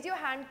raise your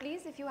hand,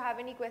 please, if you have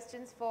any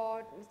questions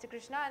for Mr.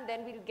 Krishna, and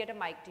then we'll get a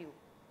mic to you.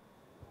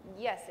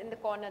 Yes, in the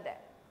corner there.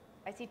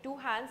 I see 2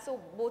 hands, so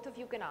both of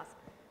you can ask.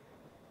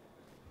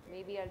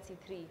 Maybe I'll see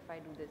 3 if I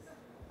do this.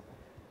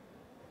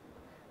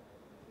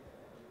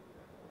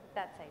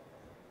 That side.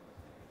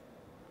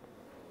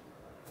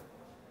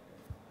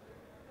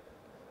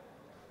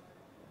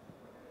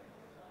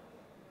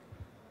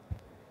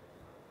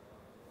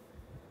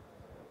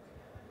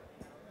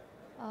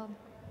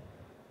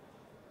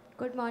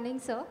 Good morning,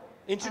 sir.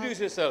 Introduce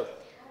yourself.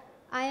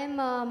 I am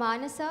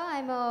Manasa.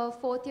 I'm a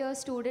 4th year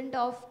student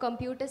of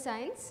computer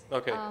science.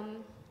 Okay.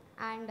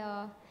 And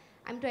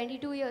I'm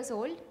 22 years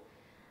old.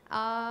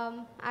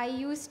 I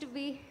used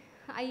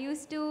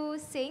to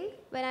sing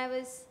when I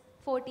was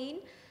 13,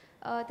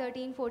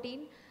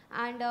 14.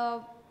 And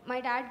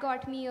my dad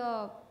got me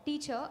a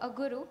teacher, a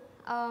guru.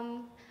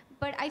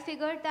 But I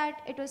figured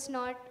that it was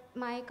not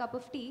my cup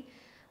of tea.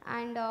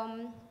 And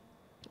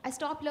I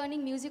stopped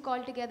learning music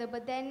altogether,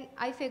 but then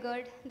I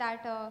figured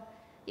that,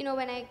 you know,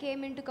 when I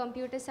came into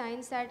computer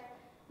science, that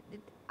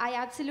I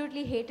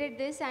absolutely hated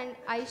this and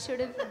I should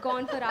have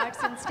gone for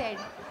arts instead.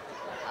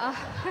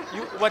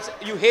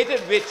 You hated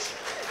which?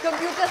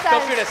 Computer science.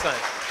 Computer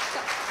science.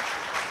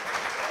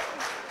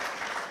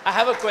 I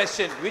have a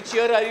question. Which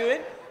year are you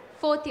in?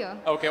 4th year.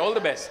 Okay, all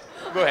the best.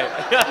 Go ahead.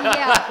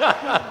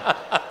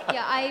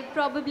 Yeah, I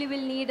probably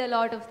will need a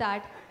lot of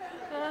that.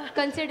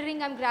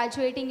 Considering I'm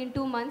graduating in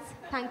 2 months,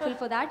 thankful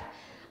for that.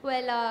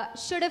 Well,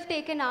 should have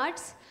taken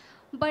arts,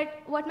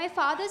 but what my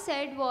father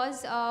said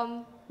was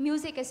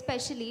music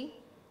especially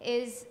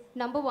is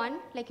 #1,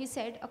 like you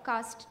said, a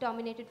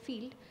caste-dominated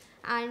field,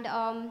 and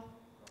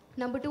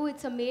 #2,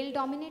 it's a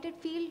male-dominated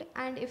field,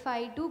 and if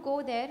I do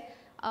go there,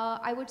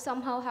 I would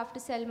somehow have to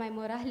sell my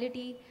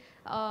morality.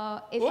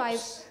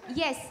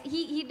 Yes,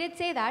 he did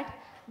say that,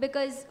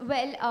 because,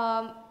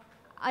 well,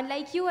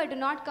 unlike you, I do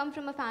not come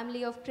from a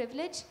family of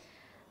privilege.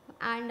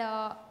 And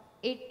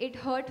it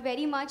hurt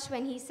very much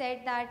when he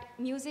said that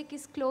music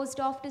is closed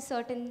off to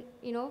certain,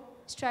 you know,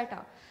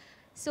 strata.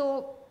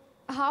 So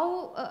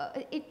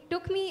it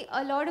took me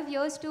a lot of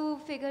years to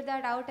figure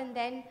that out,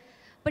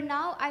 but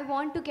now I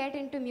want to get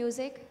into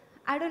music.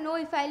 I don't know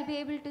if I'll be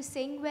able to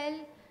sing well.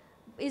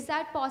 Is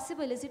that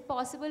possible? Is it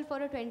possible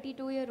for a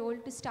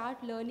 22-year-old to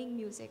start learning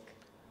music?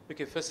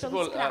 Okay, first of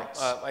all,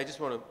 I just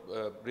want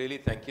to really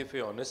thank you for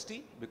your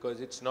honesty, because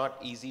it's not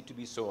easy to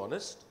be so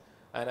honest.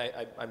 And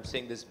I'm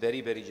saying this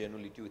very, very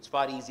genuinely to you. It's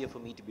far easier for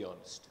me to be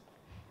honest,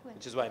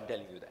 which is why I'm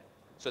telling you that.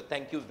 So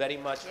thank you very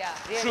much. Yeah,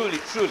 really.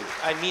 Truly,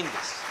 I mean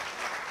this.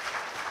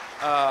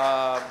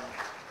 Um,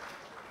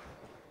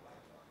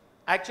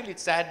 Actually, it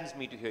saddens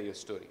me to hear your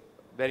story,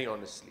 very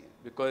honestly,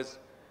 because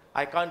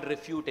I can't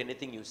refute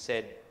anything you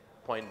said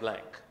point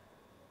blank.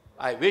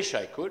 I wish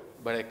I could,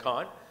 but I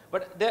can't.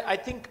 But there, I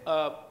think,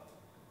 2-3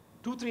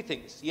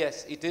 things.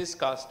 Yes, it is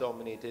caste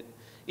dominated.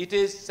 It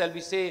is, shall we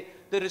say,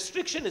 the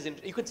restriction is,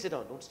 you can sit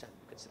down, don't stand,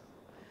 you can sit down.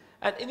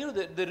 And you know,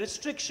 the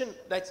restriction,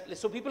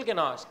 so people can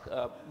ask,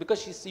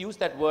 because she's used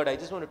that word, I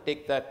just want to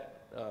take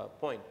that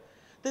point.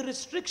 The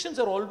restrictions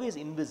are always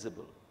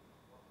invisible.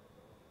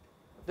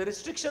 The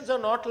restrictions are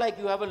not like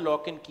you have a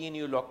lock and key and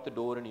you lock the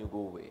door and you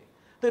go away.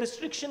 The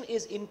restriction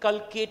is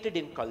inculcated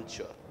in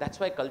culture. That's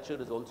why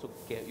culture is also,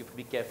 you have to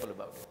be careful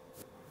about it.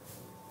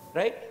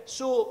 Right?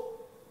 So,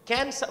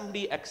 can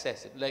somebody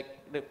access it? Like,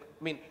 I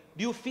mean,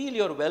 do you feel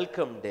you're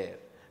welcome there?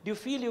 Do you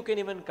feel you can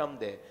even come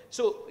there?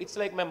 So, it's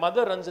like my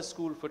mother runs a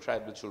school for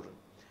tribal children.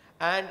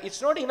 And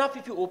it's not enough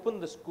if you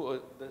open the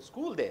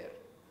school there.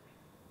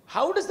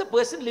 How does the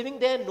person living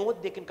there know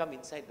they can come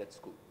inside that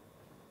school?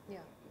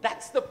 Yeah.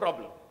 That's the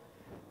problem.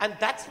 And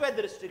that's where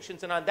the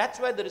restrictions are, and that's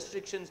where the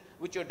restrictions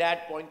which your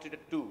dad pointed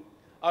to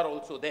are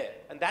also there.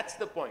 And that's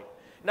the point.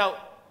 Now,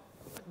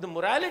 the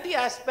morality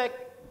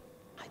aspect,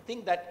 I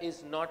think that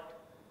is not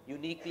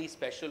uniquely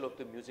special of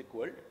the music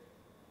world.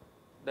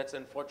 That's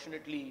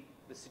unfortunately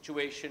the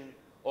situation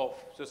of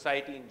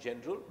society in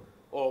general,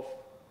 of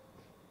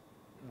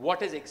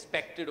what is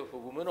expected of a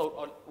woman,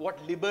 or what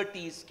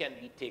liberties can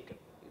be taken.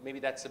 Maybe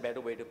that's a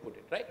better way to put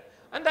it, right?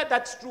 And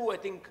that's true, I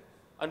think,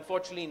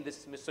 unfortunately, in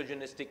this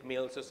misogynistic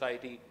male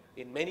society,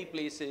 in many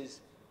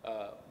places,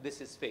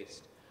 this is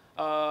faced.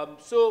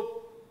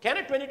 So, can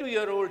a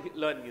 22-year-old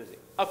learn music?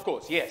 Of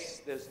course, yes.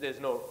 There's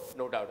no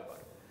doubt about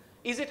it.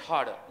 Is it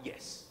harder?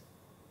 Yes.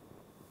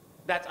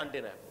 That's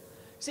undeniable.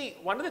 See,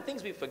 one of the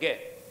things we forget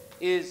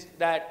is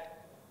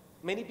that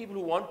many people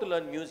who want to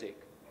learn music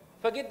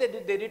forget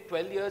that they did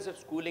 12 years of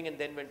schooling and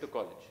then went to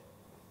college.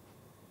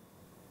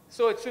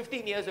 So, it's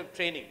 15 years of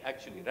training,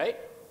 actually, right?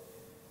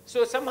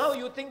 So somehow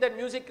you think that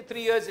music,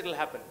 3 years it will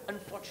happen.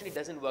 Unfortunately, it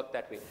doesn't work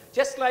that way.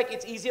 Just like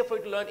it's easier for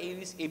you to learn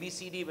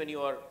ABCD when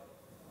you are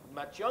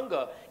much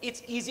younger,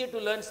 it's easier to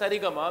learn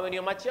Sarigama when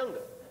you're much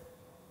younger.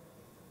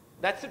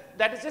 That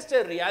is just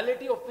a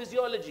reality of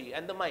physiology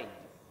and the mind.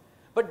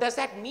 But does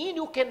that mean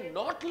you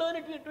cannot learn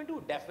it when you're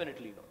 22?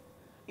 Definitely not.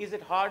 Is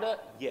it harder?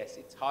 Yes,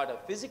 it's harder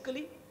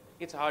physically,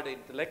 it's harder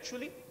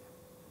intellectually.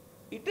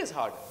 It is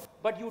harder,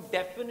 but you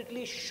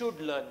definitely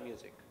should learn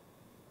music.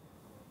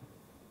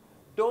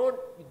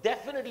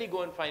 Definitely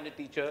go and find a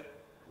teacher,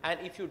 and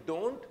if you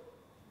don't,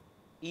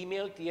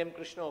 email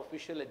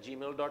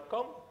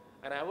tmkrishnaofficial@gmail.com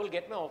and I will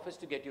get my office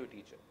to get you a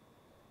teacher.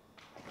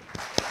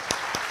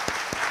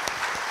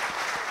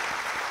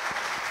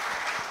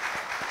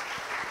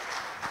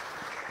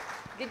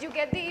 Did you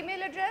get the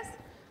email address?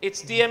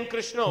 It's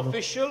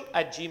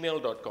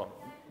tmkrishnaofficial@gmail.com.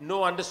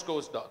 No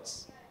underscores,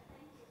 dots.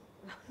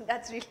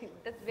 That's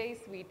very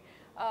sweet.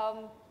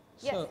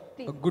 Yes, Sir,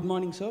 please. good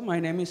morning, sir. My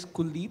name is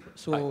Kuldeep.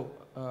 So,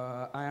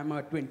 I am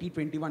a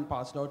 2021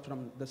 passed out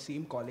from the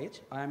same college.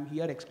 I am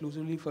here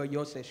exclusively for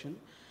your session.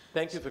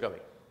 Thank you for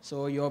coming.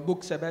 So, your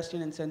book,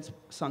 Sebastian and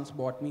Sons,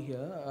 brought me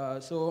here.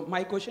 So,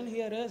 my question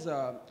here is,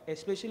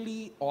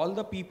 especially all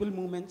the people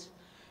movements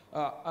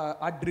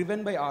are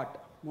driven by art,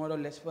 more or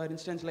less. For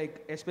instance,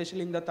 like,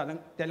 especially in the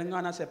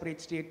Telangana separate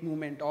state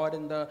movement, or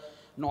in the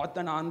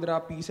Northern Andhra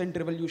peace and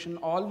revolution,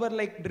 all were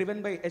like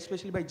driven by,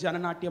 especially by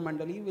Jananatya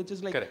Mandali, which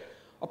is like Correct.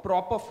 a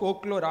proper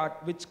folklore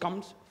art which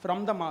comes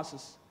from the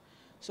masses.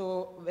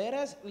 So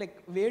whereas,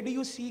 like, where do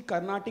you see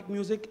Carnatic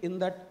music in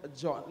that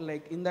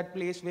in that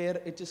place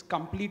where it is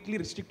completely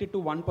restricted to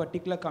one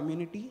particular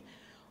community?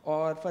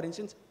 Or for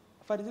instance,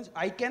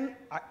 I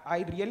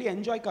really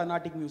enjoy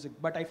Carnatic music,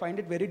 but I find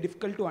it very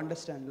difficult to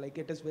understand. Like,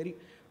 it is very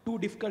too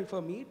difficult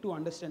for me to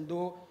understand.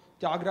 Though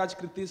Tyagraj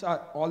Kritis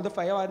are all the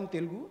 5 are in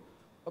Telugu,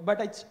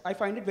 but I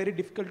find it very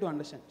difficult to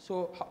understand.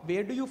 So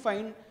where do you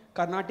find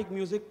Carnatic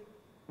music,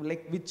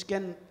 like, which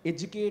can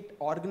educate,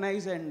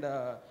 organize, and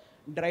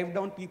drive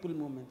down people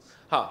movements?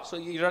 So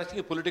you're asking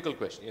a political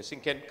question. You're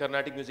saying, can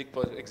Carnatic music,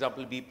 for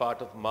example, be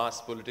part of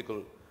mass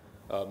political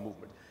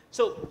movement?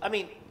 So, I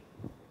mean,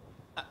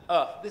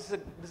 this is a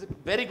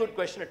very good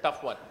question, a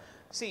tough one.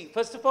 See,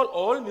 first of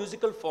all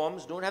musical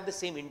forms don't have the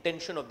same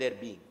intention of their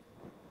being.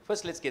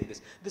 First, let's get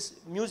this. This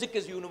music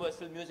is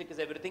universal, music is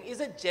everything,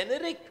 is a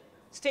generic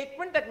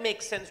statement that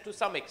makes sense to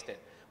some extent,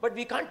 but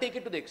we can't take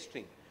it to the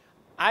extreme.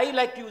 I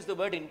like to use the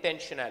word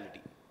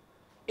intentionality.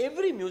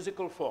 Every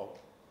musical form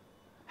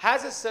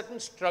has a certain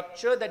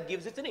structure that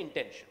gives it an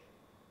intention,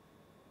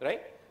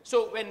 right?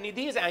 So when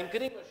Nidhi is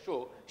anchoring a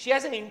show, she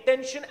has an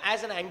intention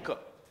as an anchor,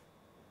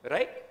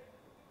 right?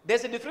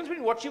 There's a difference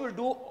between what she will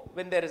do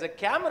when there is a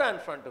camera in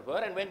front of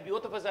her and when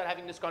both of us are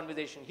having this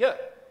conversation here.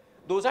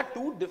 Those are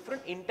two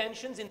different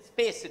intentions in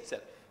space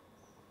itself,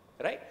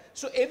 right?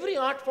 So every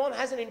art form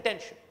has an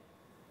intention.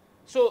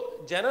 So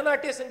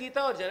Jananatya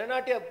Sangeeta or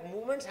Jananatya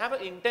movements have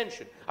an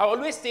intention. I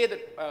always say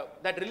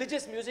that, that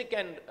religious music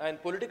and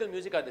political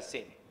music are the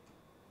same.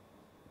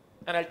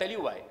 And I'll tell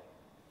you why.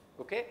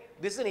 Okay?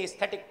 This is an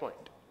aesthetic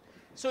point.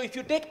 So if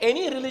you take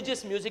any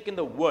religious music in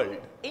the world,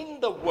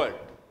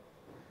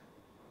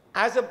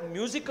 as a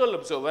musical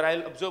observer,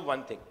 I'll observe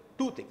one thing,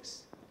 two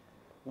things.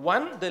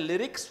 One, the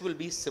lyrics will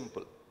be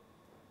simple,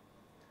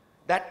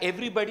 that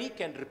everybody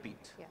can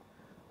repeat. Yeah.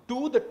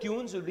 Two, the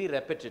tunes will be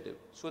repetitive,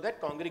 so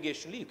that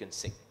congregationally you can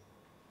sing.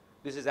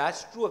 This is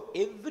as true of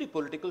every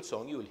political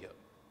song you will hear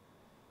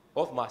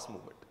of mass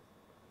movement.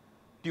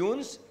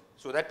 Tunes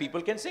so that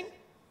people can sing.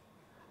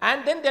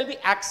 And then there will be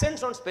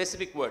accents on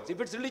specific words. If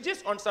it's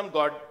religious, on some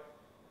God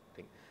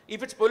thing.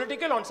 If it's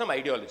political, on some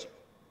ideology.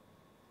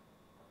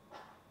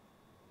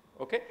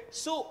 Okay?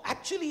 So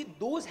actually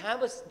those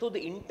have so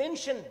the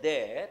intention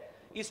there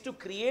is to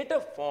create a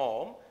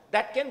form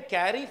that can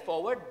carry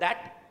forward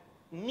that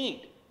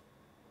need.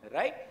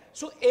 Right?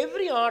 So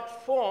every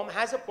art form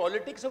has a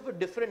politics of a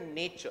different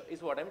nature,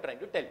 is what I'm trying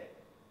to tell you.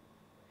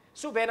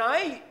 So when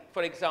I,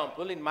 for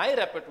example, in my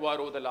repertoire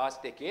over the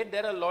last decade,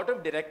 there are a lot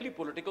of directly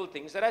political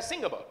things that I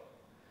sing about.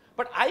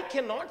 But I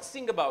cannot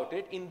sing about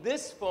it in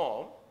this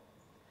form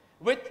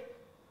with,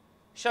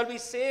 shall we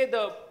say,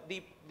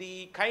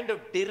 the kind of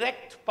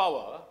direct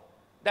power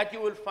that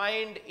you will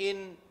find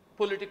in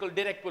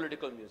direct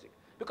political music.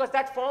 Because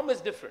that form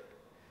is different.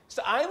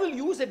 So I will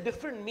use a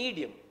different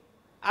medium.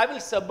 I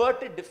will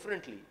subvert it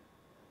differently.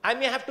 I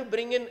may have to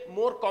bring in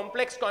more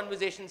complex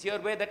conversations here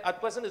where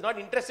that person is not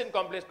interested in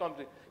complex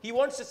conversations. He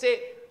wants to say,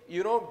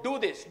 you know, do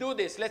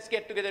this, let's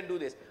get together and do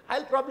this.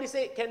 I'll probably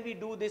say, can we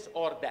do this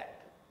or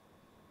that?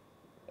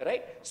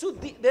 Right? So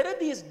there are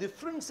these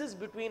differences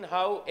between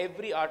how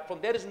every art form,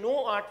 there is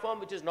no art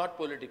form which is not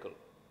political.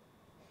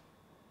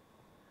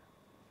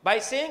 By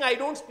saying I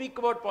don't speak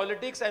about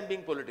politics, I'm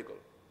being political.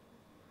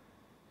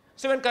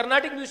 So when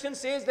Carnatic musician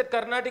says that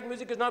Carnatic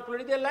music is not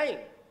political, they're lying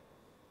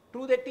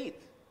through their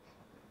teeth.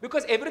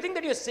 Because everything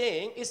that you're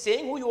saying is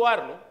saying who you are,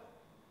 no?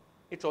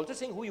 It's also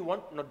saying who you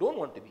don't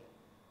want to be.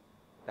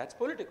 That's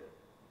political.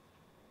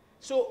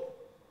 So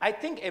I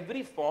think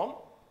every form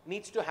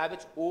needs to have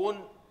its own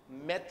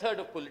method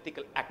of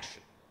political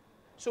action.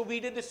 So we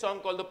did this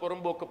song called the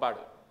Porumboku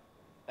Padal.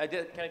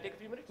 Can I take a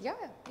few minutes? Yeah,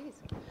 please.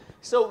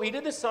 So we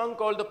did this song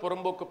called the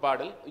Porumboku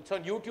Padal. It's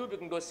on YouTube, you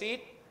can go see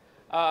it.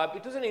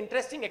 It was an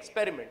interesting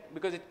experiment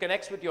because it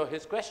connects with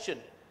his question.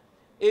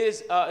 In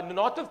the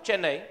north of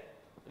Chennai,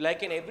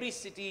 like in every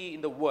city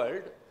in the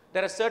world,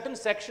 there are certain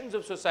sections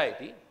of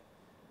society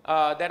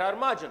that are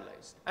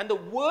marginalized. And the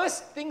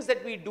worst things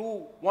that we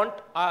do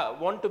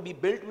want to be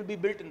built will be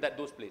built in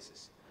those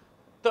places.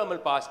 Thermal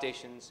power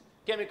stations,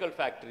 chemical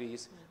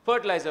factories,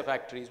 fertilizer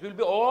factories will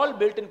be all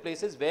built in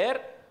places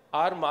where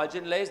our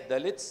marginalized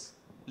Dalits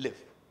live.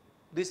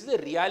 This is a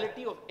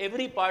reality of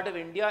every part of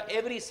India,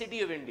 every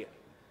city of India.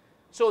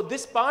 So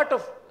this part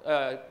of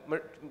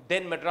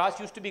then Madras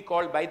used to be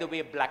called, by the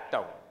way, Black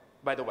Town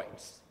by the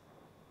whites.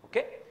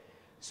 Okay?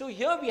 So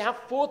here we have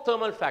 4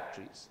 thermal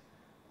factories.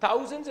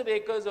 Thousands of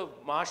acres of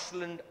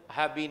marshland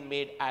have been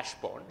made ash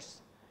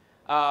ponds.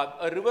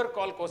 A river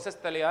called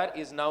Kosasthalayar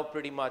is now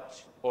pretty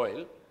much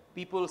oil.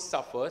 People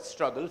suffer,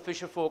 struggle,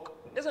 fisher folk.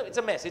 It's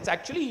a mess. It's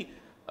actually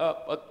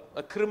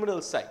a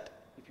criminal site,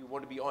 if you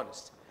want to be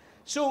honest.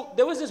 So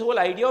there was this whole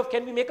idea of,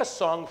 can we make a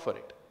song for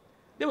it?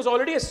 There was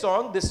already a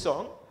song, this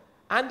song,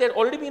 and there had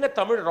already been a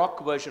Tamil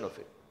rock version of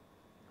it.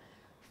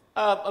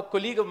 A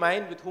colleague of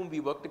mine with whom we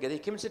worked together, he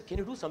came and said, can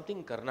you do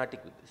something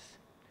Carnatic with this?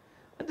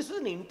 And this was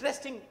an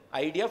interesting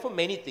idea for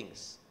many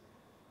things.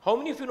 How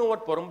many of you know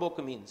what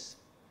Porumboku means?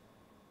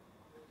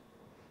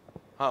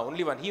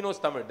 Only one. He knows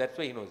Tamil, that's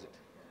why he knows it.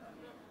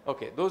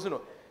 Okay, those who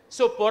know.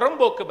 So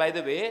Porumboku, by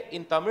the way,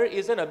 in Tamil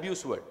is an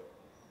abuse word.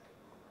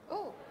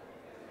 Oh.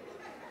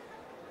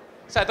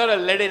 So I thought I'll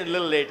let it in a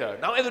little later.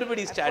 Now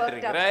everybody's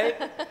chattering,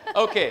 right?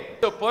 Okay,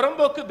 so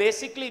Porumboku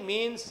basically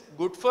means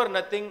good for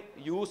nothing,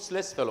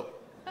 useless fellow.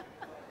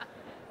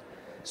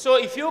 So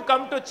if you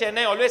come to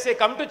Chennai, always say,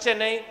 come to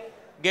Chennai,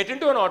 get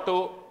into an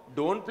auto,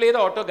 don't play the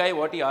auto guy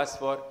what he asks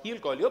for, he'll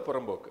call you a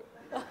Porumboku.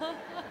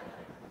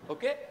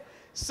 Okay?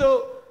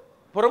 So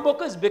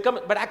Porumboku has become,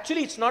 but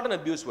actually it's not an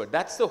abuse word,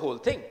 that's the whole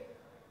thing.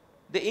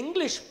 The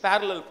English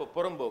parallel for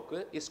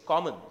Porumboku is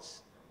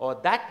commons, or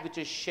that which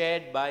is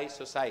shared by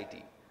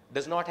society,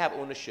 does not have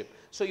ownership.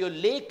 So your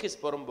lake is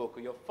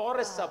Porumboku, your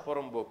forests are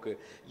Porumboku,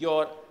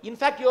 in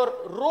fact your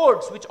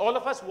roads which all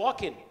of us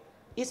walk in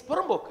is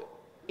Porumboku.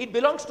 It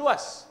belongs to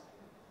us,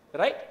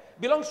 right?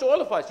 Belongs to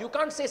all of us. You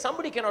can't say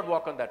somebody cannot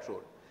walk on that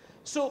road.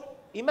 So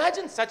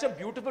imagine such a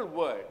beautiful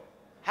word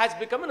has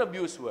become an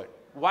abuse word.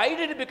 Why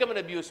did it become an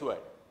abuse word?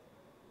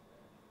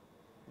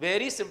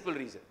 Very simple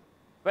reason.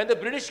 When the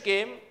British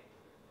came,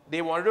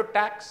 they wanted to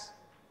tax,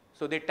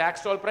 so they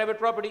taxed all private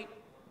property.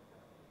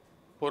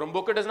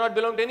 Porumboku does not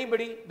belong to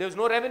anybody. There was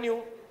no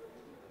revenue.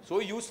 So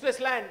useless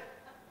land.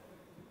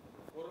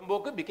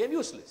 Porumboku became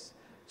useless.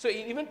 So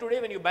even today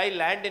when you buy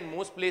land in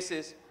most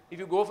places, if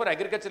you go for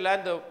agricultural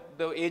land,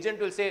 the agent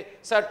will say,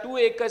 sir, 2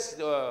 acres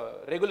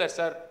regular,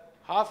 sir,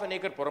 half an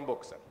acre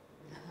Porumboku, sir.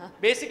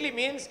 Basically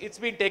means it's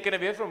been taken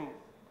away from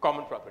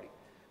common property.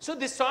 So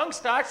this song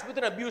starts with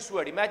an abuse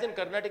word. Imagine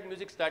Carnatic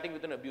music starting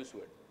with an abuse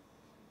word.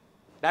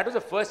 That was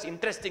the first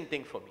interesting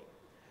thing for me.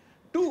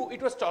 2,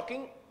 it was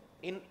talking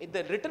in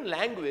the written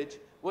language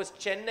was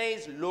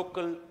Chennai's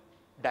local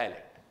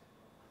dialect.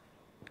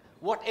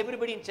 What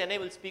everybody in Chennai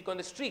will speak on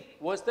the street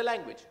was the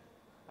language.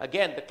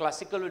 Again, the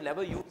classical will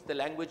never use the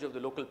language of the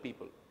local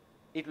people.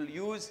 It will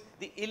use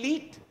the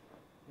elite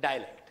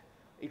dialect.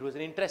 It was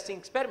an interesting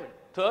experiment.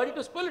 Third, it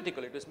was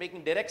political. It was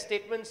making direct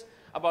statements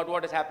about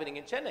what is happening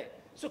in Chennai.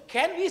 So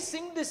can we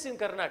sing this in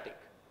Carnatic?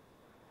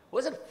 It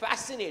was a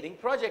fascinating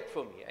project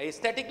for me.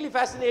 Aesthetically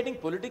fascinating,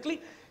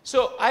 politically.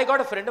 So I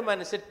got a friend of mine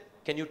and said,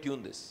 can you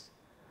tune this?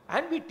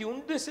 And we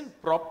tuned this in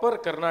proper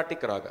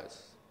Carnatic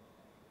ragas.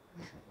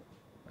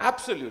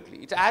 Absolutely.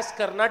 It's as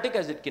Carnatic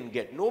as it can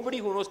get. Nobody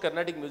who knows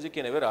Carnatic music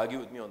can ever argue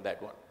with me on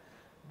that one.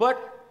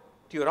 But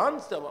to your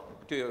answer,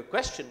 to your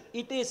question,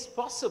 it is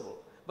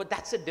possible. But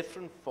that's a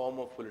different form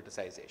of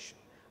politicization,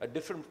 a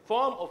different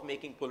form of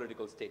making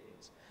political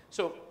statements.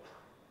 So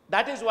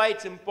that is why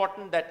it's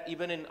important that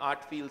even in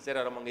art fields that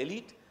are among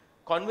elite,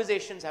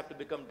 conversations have to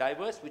become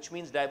diverse, which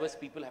means diverse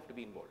people have to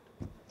be involved.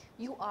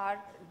 You are,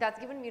 that's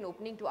given me an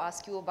opening to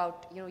ask you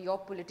about, your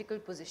political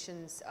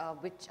positions,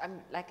 which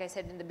like I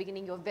said in the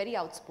beginning, you're very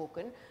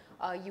outspoken.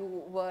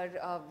 You were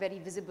very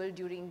visible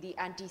during the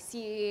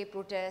anti-CAA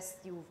protests.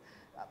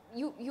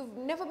 You've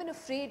never been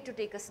afraid to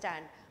take a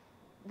stand.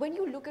 When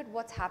you look at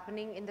what's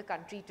happening in the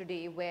country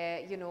today,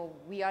 where,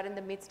 we are in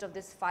the midst of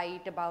this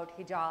fight about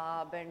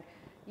hijab, and,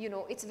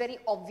 it's very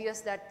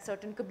obvious that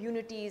certain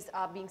communities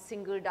are being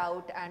singled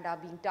out and are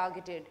being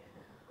targeted.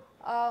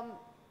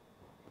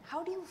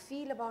 How do you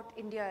feel about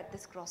India at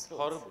this crossroads?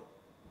 Horrible.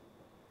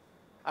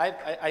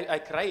 I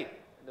cried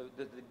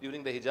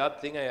during the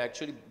hijab thing. I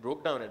actually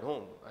broke down at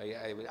home.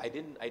 I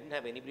didn't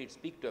have anybody to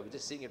speak to. I was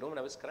just sitting at home and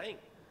I was crying.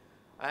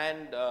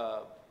 And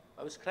I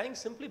was crying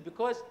simply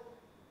because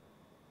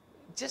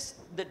just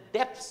the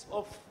depths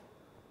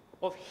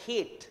of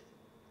hate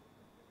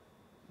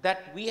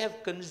that we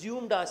have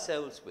consumed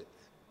ourselves with,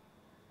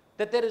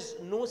 that there is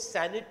no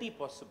sanity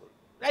possible.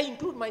 I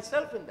include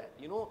myself in that.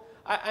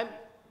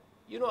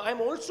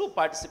 I'm also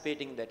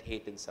participating in that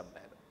hate in some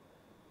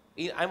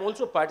manner. I'm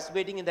also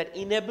participating in that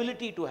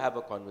inability to have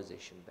a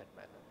conversation in that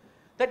manner.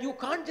 That you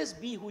can't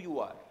just be who you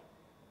are.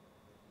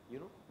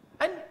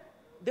 And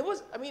there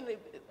was, I'm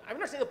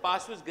not saying the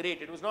past was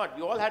great, it was not.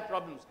 We all had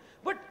problems.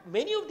 But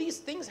many of these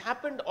things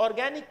happened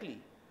organically.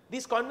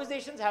 These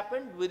conversations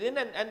happened within,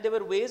 and there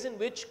were ways in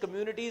which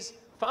communities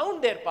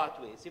found their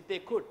pathways, if they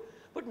could.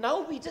 But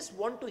now we just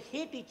want to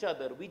hate each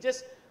other. We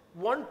just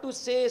want to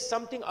say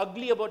something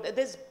ugly about it.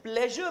 There's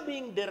pleasure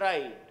being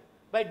derived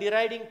by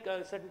deriding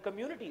certain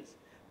communities.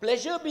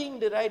 Pleasure being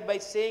derived by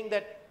saying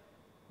that,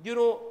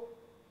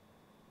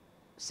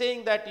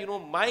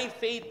 my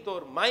faith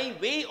or my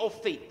way of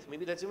faith,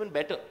 maybe that's even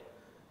better,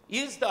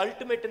 is the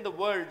ultimate in the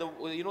world.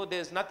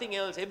 There's nothing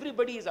else.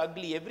 Everybody is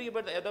ugly.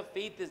 Everybody, other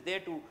faith is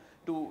there to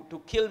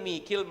kill me,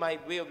 kill my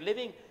way of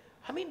living.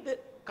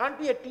 Can't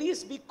we at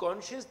least be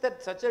conscious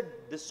that such a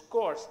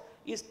discourse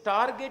is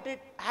targeted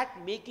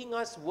at making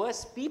us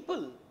worse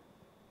people?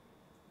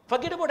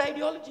 Forget about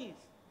ideologies.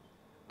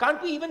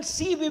 Can't we even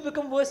see we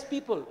become worse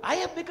people? I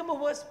have become a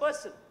worse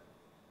person.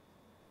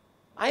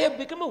 I have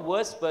become a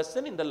worse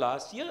person in the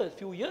last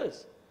few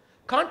years.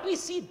 Can't we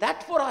see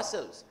that for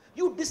ourselves?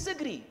 You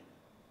disagree,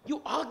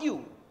 you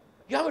argue,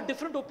 you have a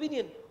different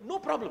opinion, no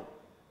problem.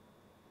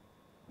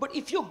 But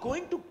if you're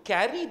going to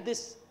carry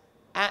this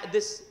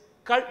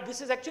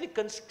is actually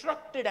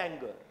constructed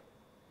anger,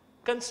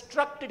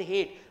 constructed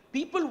hate.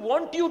 People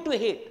want you to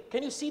hate.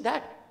 Can you see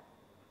that?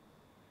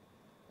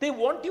 They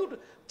want you to,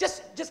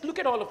 just look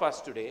at all of us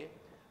today.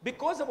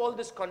 Because of all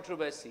this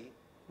controversy,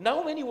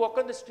 now when you walk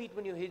on the street,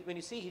 when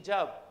you see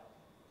hijab,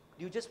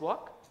 do you just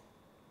walk?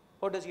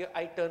 Or does your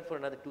eye turn for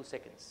another 2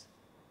 seconds?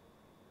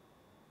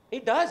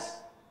 It does.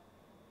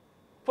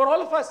 For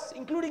all of us,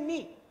 including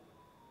me.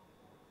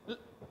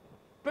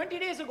 20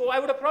 days ago, I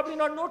would have probably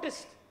not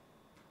noticed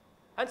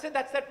and said,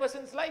 that's that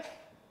person's life.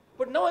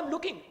 But now I'm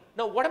looking.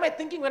 Now, what am I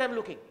thinking when I'm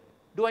looking?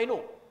 Do I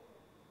know?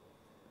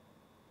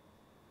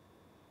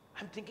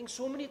 I'm thinking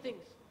so many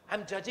things.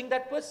 I'm judging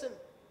that person.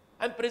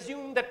 I'm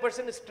presuming that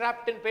person is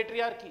trapped in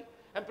patriarchy.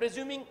 I'm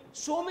presuming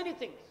so many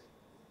things.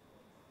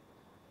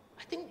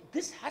 I think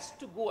this has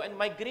to go. And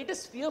my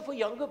greatest fear for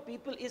younger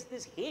people is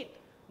this hate.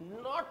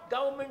 Not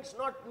governments,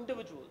 not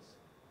individuals.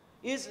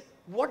 Is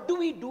what do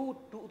we do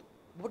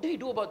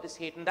about this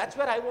hate? And that's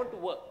where I want to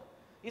work.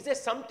 Is there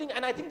something,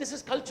 and I think this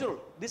is cultural.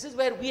 This is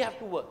where we have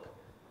to work.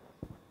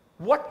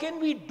 What can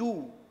we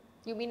do?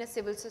 You mean a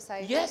civil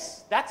society?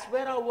 Yes, that's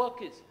where our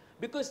work is.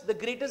 Because the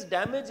greatest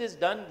damage is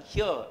done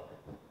here.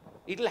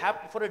 It'll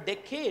happen for a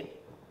decade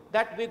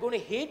that we're going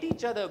to hate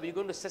each other. We're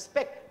going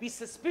to be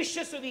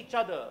suspicious of each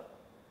other.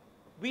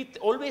 We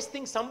always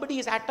think somebody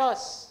is at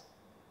us.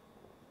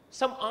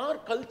 Our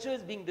culture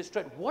is being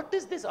destroyed. What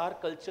is this our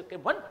culture?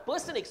 Can one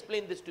person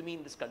explain this to me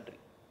in this country?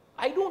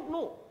 I don't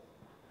know.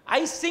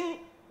 I sing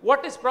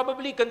what is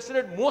probably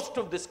considered most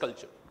of this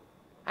culture.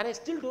 And I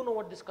still don't know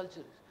what this culture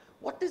is.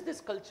 What is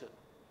this culture?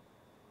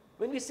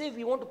 When we say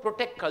we want to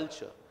protect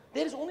culture,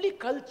 there is only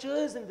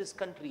cultures in this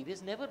country.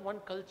 There's never one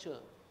culture.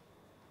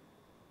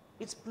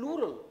 It's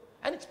plural.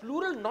 And it's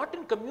plural not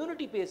in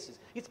community basis.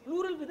 It's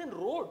plural within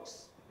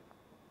roads,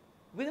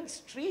 within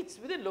streets,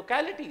 within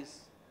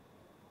localities.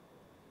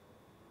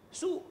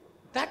 So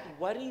that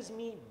worries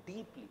me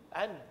deeply.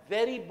 I'm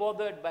very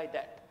bothered by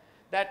that.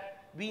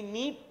 That we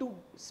need to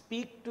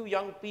speak to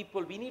young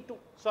people. We need to,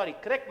 sorry,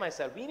 correct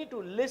myself. We need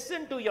to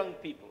listen to young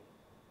people.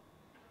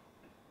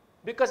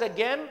 Because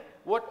again,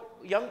 what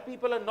young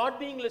people are not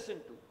being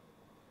listened to.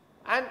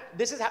 And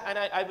this is, and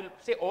I will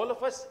say all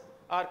of us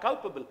are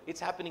culpable. It's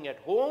happening at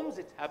homes,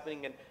 it's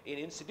happening in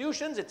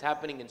institutions, it's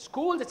happening in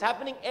schools, it's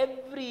happening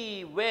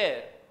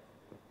everywhere.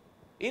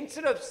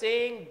 Instead of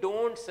saying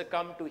don't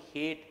succumb to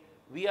hate,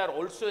 we are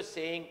also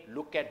saying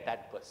look at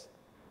that person.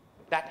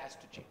 That has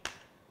to change.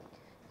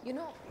 You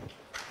know,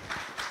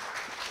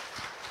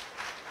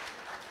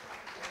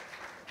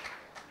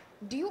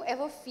 do you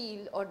ever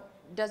feel, or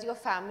does your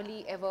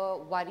family ever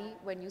worry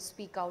when you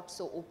speak out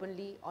so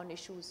openly on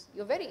issues?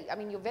 You're very, I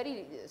mean, you're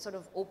very sort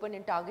of open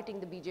in targeting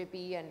the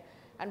BJP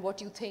and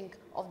what you think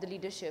of the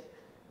leadership.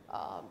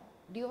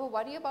 Do you ever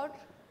worry about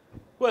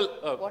well,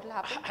 what will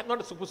happen? I'm not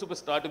a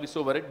superstar to be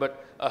so worried,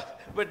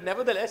 but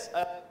nevertheless,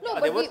 no,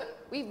 but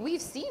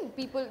we've seen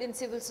people in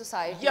civil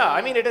society. Yeah,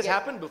 I mean, it has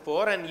happened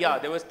before, and yeah,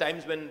 there was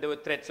times when there were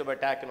threats of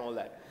attack and all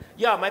that.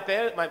 Yeah, my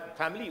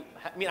family,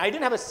 I mean, I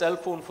didn't have a cell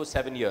phone for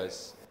 7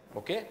 years,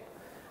 okay?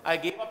 I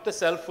gave up the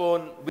cell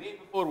phone way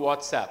before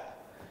WhatsApp.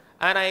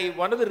 And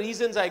one of the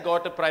reasons I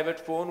got a private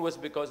phone was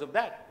because of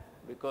that.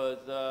 Because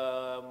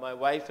my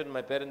wife and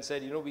my parents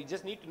said, you know, we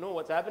just need to know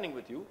what's happening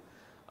with you.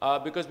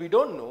 Because we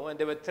don't know, and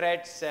there were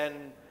threats,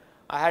 and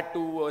I had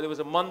to, there was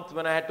a month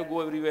when I had to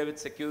go everywhere with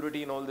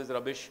security and all this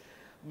rubbish.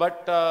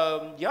 But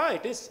yeah,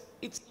 it's,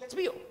 let's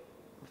be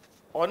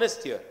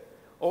honest here.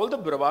 All the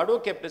bravado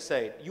kept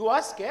aside, you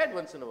are scared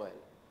once in a while.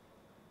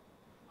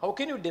 How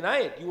can you deny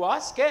it? You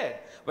are scared.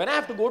 When I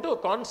have to go to a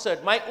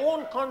concert, my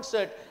own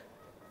concert,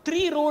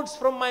 3 roads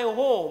from my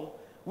home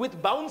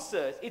with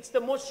bouncers, it's the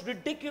most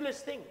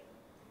ridiculous thing.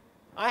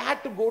 I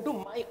had to go to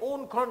my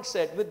own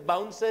concert with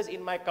bouncers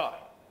in my car,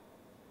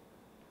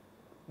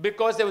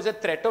 because there was a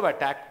threat of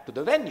attack to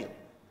the venue.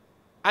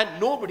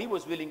 And nobody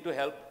was willing to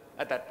help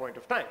at that point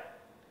of time.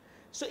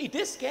 So it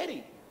is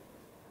scary.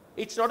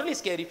 It's not only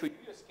scary for you,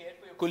 you're scared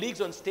for your colleagues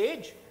on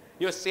stage,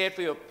 you're scared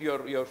for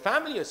your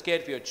family, you're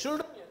scared for your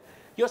children,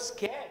 you're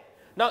scared.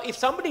 Now, if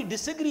somebody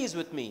disagrees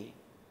with me,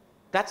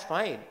 that's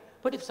fine.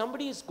 But if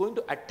somebody is going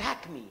to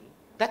attack me,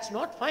 that's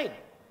not fine.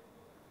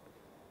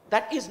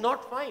 That is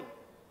not fine.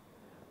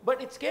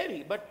 But it's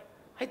scary. But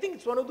I think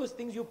it's one of those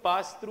things you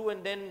pass through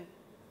and then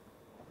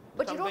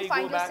but you don't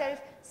find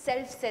yourself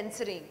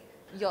self-censoring,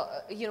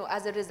 you know,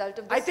 as a result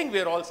of this? I think we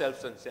are all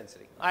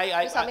self-censoring.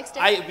 To some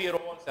extent? We are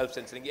all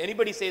self-censoring.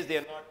 Anybody says they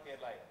are not, they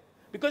are lying.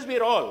 Because we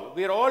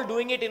are all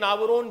doing it in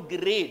our own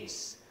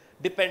grades,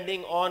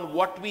 depending on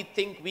what we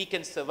think we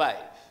can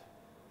survive,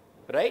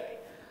 right?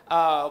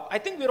 I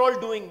think we're all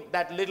doing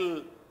that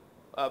little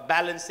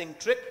balancing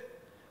trick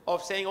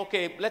of saying,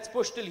 okay, let's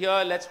push till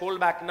here, let's hold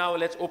back now,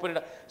 let's open it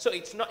up. So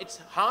it's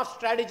half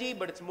strategy,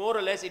 but it's more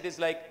or less, it is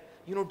like,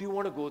 you know, do you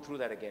want to go through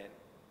that again?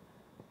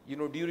 You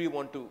know, do you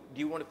want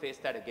to face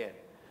that again?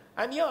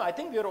 And yeah, I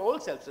think we are all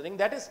self-serving.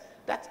 That's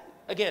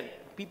again,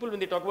 people when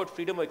they talk about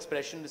freedom of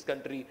expression in this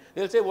country,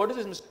 they'll say, what is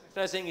this Mr.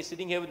 Krishna saying? He's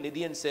sitting here with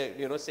Nidhi and say,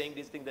 you know, saying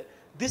these things.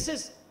 This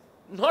is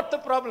not the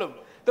problem.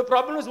 The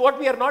problem is what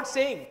we are not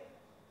saying.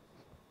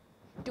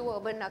 To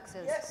urban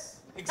Naxals. Yes,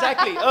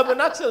 exactly. Urban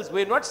Naxals,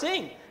 we're not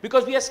saying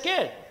because we are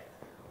scared.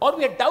 Or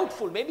we are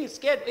doubtful. Maybe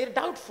scared, we're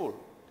doubtful.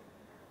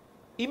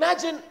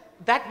 Imagine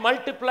that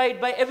multiplied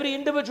by every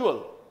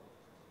individual.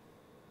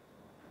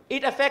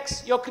 It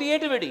affects your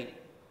creativity.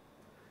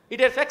 It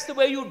affects the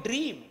way you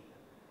dream.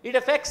 It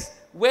affects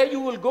where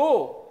you will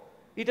go.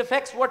 It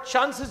affects what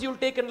chances you'll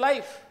take in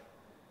life.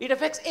 It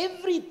affects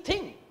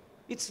everything.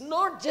 It's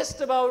not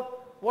just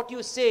about what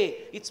you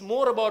say. It's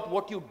more about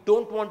what you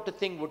don't want to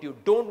think, what you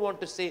don't want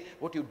to say,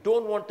 what you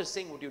don't want to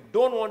sing, what you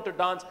don't want to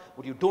dance,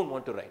 what you don't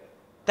want to write.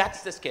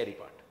 That's the scary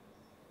part.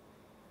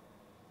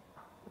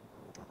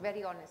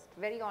 Very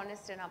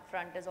honest and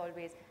upfront as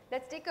always.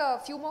 Let's take a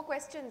few more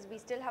questions. We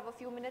still have a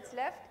few minutes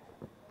left.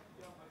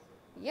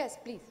 Yes,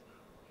 please.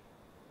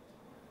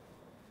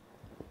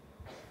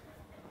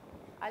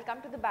 I'll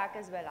come to the back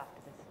as well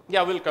after this.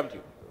 Yeah, we'll come to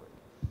you.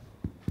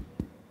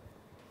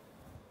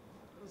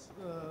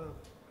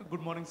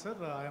 Good morning, sir.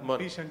 I am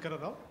P. Shankara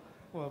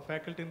Rao,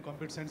 faculty in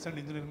Computer Science and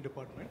Engineering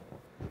Department.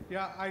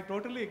 Yeah, I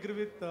totally agree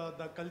with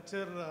the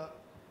culture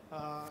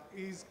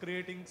is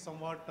creating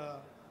somewhat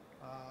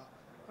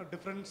a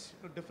difference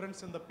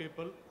in the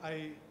people.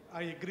 I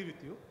agree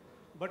with you.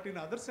 But in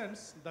other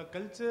sense, the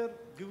culture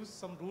gives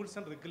some rules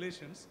and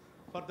regulations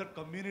for that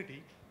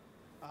community.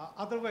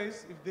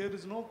 Otherwise, if there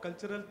is no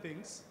cultural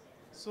things,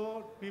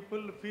 so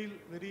people feel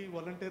very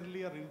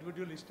voluntarily or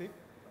individualistic,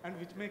 and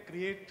which may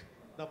create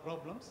the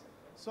problems.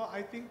 So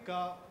I think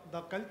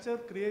the culture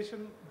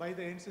creation by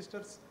the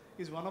ancestors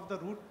is one of the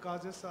root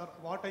causes, or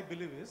what I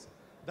believe is,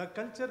 the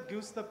culture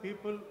gives the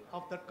people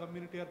of that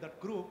community or that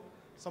group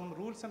some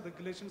rules and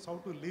regulations, how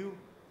to live,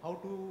 how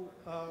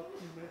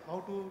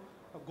to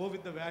go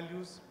with the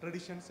values,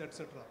 traditions,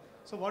 etc.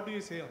 So what do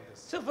you say on this?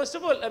 So first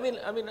of all, I mean,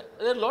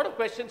 there are a lot of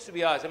questions to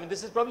be asked. I mean,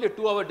 this is probably a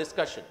 2-hour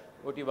discussion,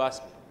 what you've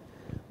asked me.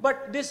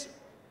 But this,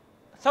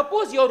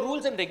 suppose your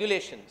rules and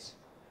regulations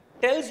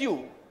tells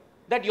you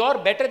that you're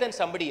better than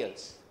somebody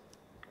else.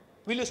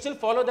 Will you still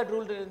follow that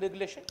rule and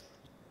regulation?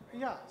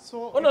 Yeah,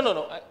 so... Oh,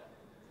 no.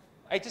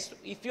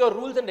 If your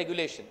rules and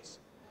regulations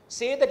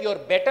say that you're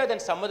better than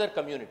some other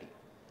community,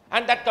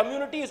 and that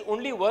community is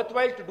only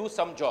worthwhile to do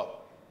some job,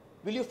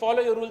 will you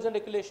follow your rules and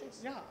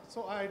regulations? Yeah,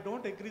 so I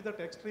don't agree that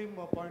extreme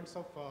points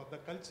of the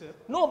culture.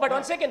 No, but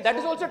 1 second, that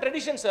is also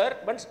tradition, sir.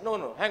 But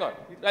no, hang on.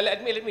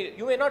 Let me,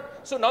 you may not.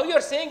 So now you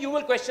are saying you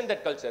will question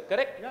that culture,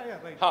 correct? Yeah,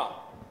 right.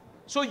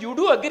 So you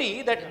do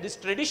agree that this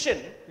tradition,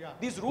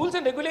 these rules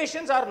and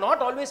regulations are not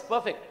always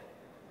perfect.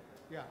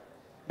 Yeah.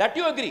 That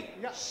you agree?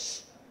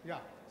 Yeah.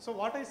 So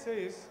what I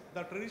say is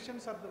the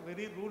traditions are the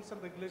very rules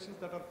and regulations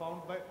that are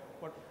formed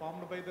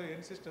by the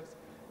ancestors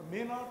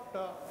may not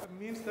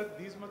means that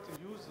these much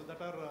use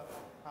that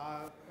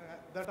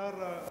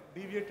are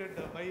deviated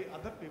by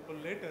other people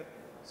later.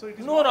 So it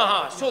is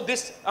So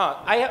this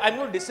I'm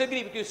going to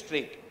disagree with you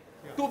straight.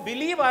 To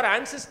believe our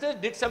ancestors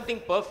did something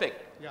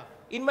perfect,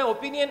 in my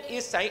opinion,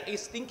 is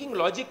thinking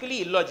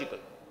logically illogical.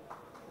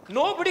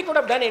 Nobody could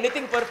have done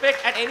anything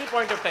perfect at any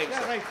point of time.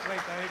 Yeah, right, I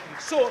agree.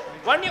 So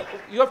one,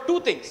 you have two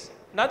things.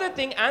 Another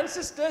thing,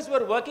 ancestors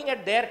were working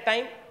at their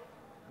time,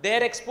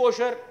 their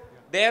exposure,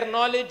 their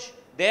knowledge,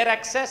 their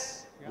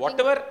access,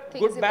 whatever,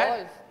 Things good, bad.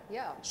 evolve.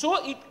 Yeah. So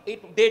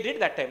they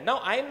did that time. Now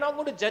I am not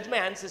going to judge my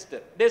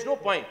ancestor. There's no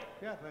point.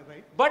 Yeah,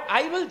 right. But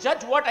I will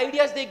judge what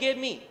ideas they gave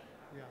me.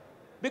 Yeah.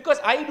 Because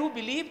I do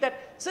believe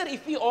that, sir,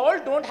 if we all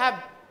don't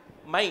have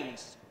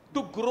minds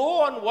to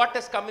grow on what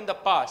has come in the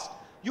past,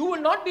 you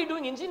will not be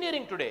doing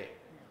engineering today.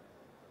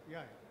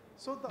 Yeah.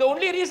 So the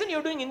only reason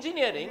you're doing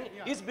engineering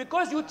is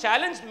because you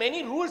challenged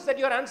many rules that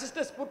your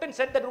ancestors put and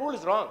said that rule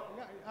is wrong.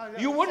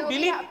 You wouldn't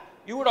believe,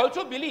 you would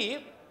also believe,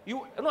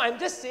 I'm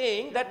just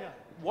saying that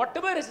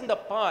whatever is in the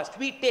past,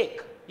 we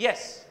take,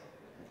 yes.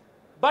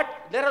 But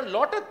there are a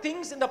lot of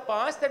things in the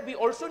past that we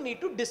also need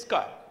to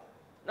discard.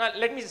 Now,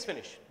 let me just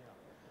finish.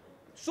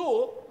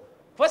 So,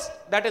 first,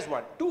 that is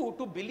one. Two,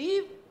 to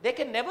believe there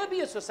can never be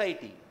a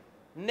society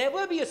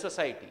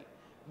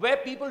where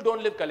people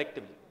don't live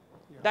collectively.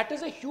 That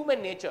is a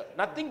human nature,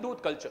 nothing to do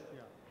with culture.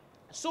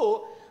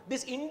 So,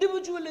 this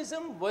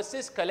individualism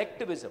versus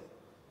collectivism,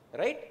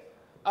 right,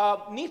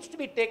 needs to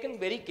be taken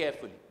very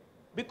carefully.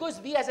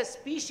 Because we as a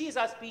species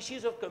are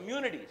species of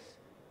communities.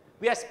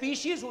 We are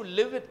species who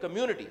live with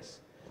communities.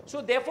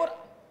 So therefore,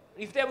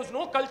 if there was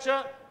no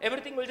culture,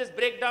 everything will just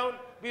break down,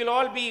 we will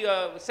all be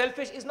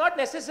selfish, is not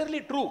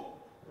necessarily true.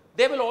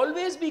 There will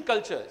always be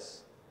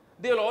cultures.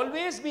 There will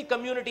always be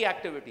community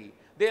activity.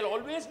 There will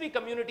always be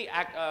community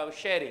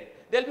sharing.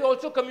 There will be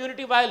also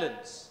community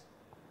violence.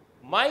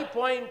 My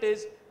point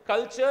is,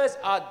 cultures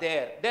are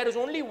there. There is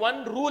only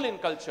one rule in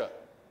culture.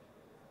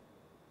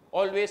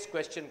 Always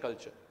question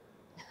culture.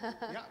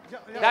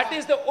 That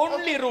is the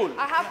only rule.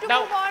 I have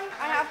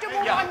to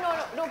move on.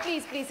 No,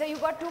 please, sir. You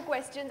got 2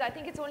 questions. I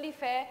think it's only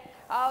fair.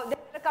 There are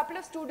a couple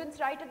of students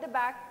right at the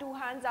back, 2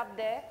 hands up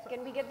there.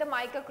 Can we get the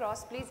mic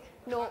across, please?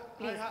 No,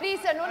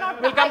 please, sir. No,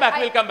 not. We'll come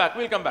back. You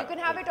can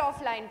have it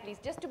offline, please.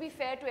 Just to be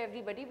fair to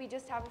everybody, we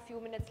just have a few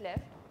minutes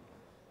left.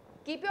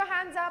 Keep your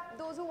hands up,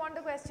 those who want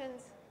the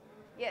questions.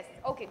 Yes.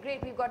 Okay,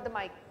 great. We've got the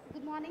mic.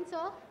 Good morning,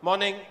 sir.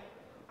 Morning.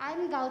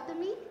 I'm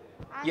Gautami.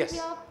 I'm Yes.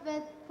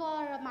 here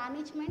for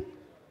management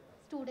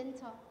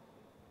students, sir.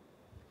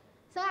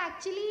 So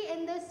actually,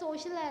 in this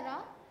social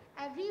era,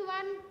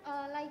 everyone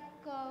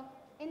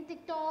in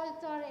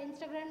TikToks or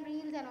Instagram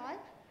reels and all,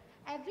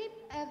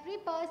 every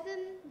person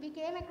we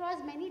came across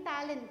many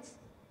talents.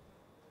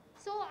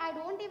 So I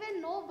don't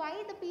even know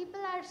why the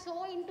people are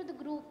so into the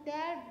group.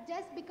 They're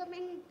just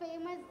becoming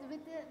famous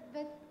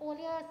with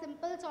only a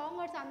simple song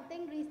or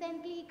something.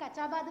 Recently,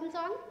 Kacha Badam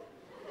song.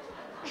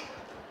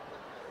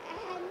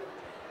 And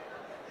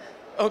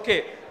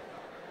okay,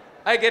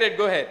 I get it.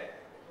 Go ahead.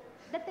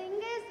 the thing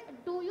is,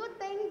 do you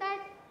think that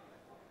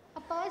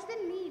a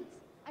person needs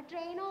a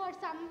trainer or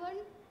someone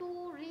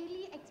to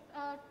really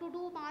to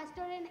do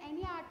master in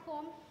any art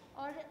form,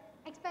 or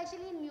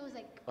especially in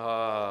music?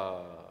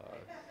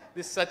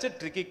 This is such a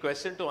tricky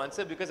question to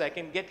answer because I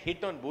can get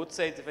hit on both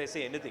sides if I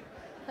say anything.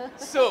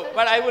 So,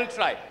 but I will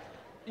try.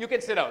 You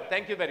can sit down.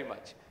 Thank you very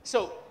much.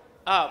 So,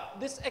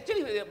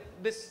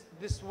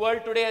 this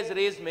world today has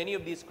raised many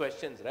of these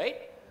questions,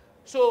 right?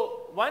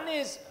 So, one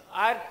is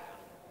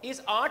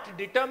art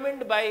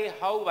determined by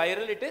how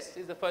viral it is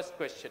the first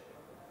question.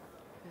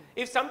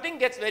 If something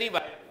gets very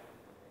viral,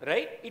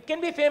 right, it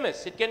can be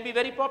famous, it can be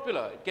very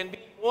popular, it can be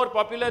more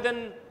popular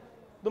than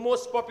the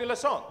most popular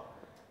song.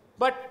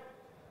 But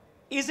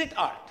is it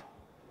art?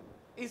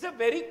 Is a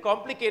very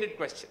complicated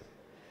question.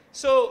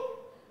 So,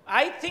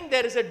 I think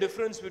there is a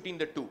difference between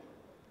the two.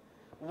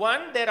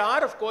 One, there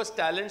are of course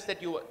talents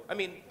that you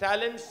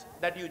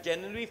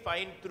generally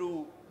find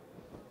through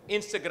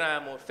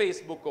Instagram or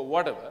Facebook or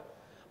whatever.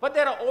 But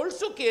there are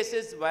also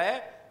cases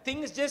where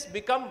things just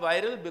become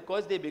viral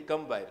because they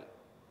become viral.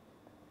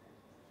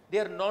 They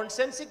are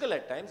nonsensical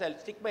at times. I'll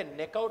stick my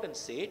neck out and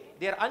say it.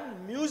 They are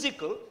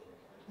unmusical,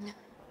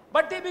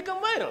 but they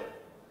become viral.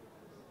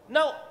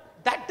 Now,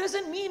 that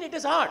doesn't mean it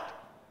is art.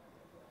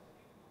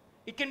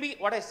 It can be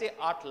what I say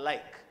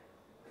art-like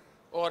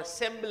or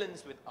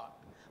semblance with art.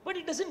 But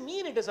it doesn't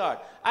mean it is art.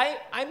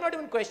 I'm not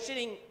even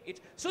questioning it.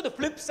 So the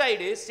flip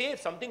side is, say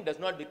if something does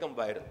not become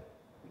viral.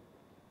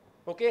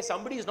 Okay,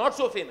 somebody is not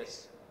so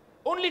famous.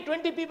 Only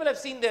 20 people have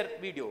seen their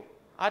video.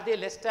 Are they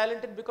less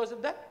talented because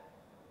of that?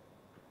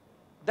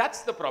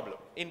 That's the problem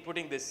in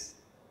putting this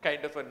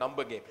kind of a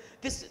number game.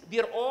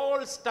 We are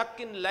all stuck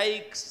in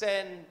likes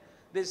and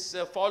this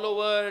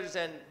followers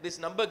and this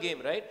number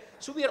game, right?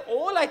 So we are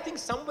all, I think,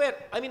 somewhere,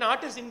 I mean,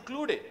 artists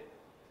included,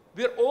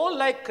 we are all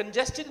like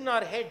congested in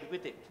our head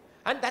with it.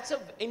 And that's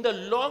in the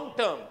long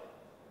term,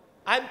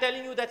 I'm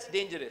telling you that's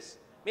dangerous.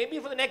 Maybe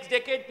for the next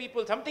decade,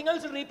 something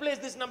else will replace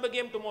this number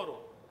game tomorrow.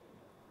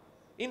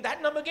 In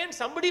that number game,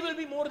 somebody will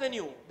be more than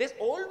you. There's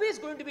always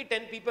going to be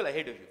 10 people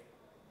ahead of you.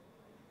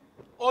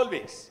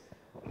 Always.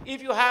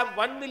 If you have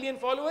 1 million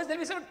followers, there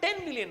will be some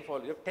 10 million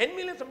followers. If 10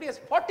 million, somebody has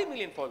 40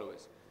 million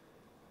followers.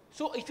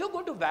 So if you're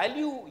going to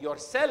value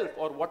yourself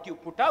or what you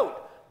put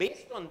out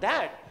based on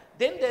that,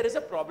 then there is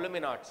a problem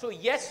in art. So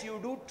yes, you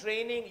do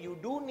training, you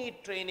do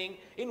need training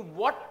in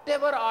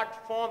whatever art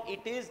form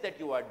it is that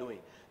you are doing.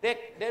 There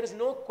is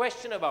no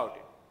question about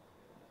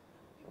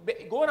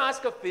it. Go and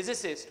ask a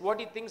physicist what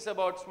he thinks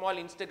about small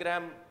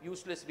Instagram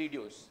useless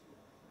videos.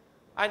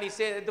 And he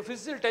says, the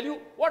physicist will tell you,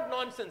 what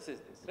nonsense is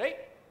this, right?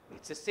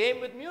 It's the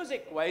same with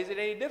music. Why is it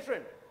any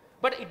different?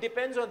 But it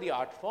depends on the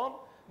art form.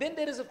 Then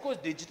there is, of course,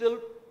 digital.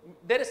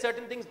 There are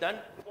certain things done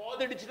for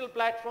the digital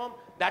platform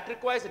that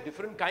requires a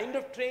different kind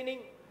of training,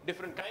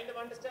 different kind of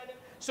understanding.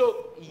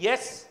 So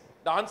yes,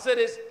 the answer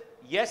is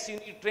yes, you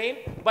need to train,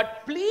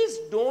 but please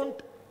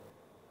don't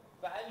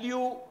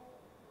value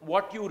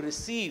what you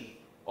receive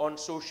on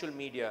social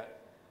media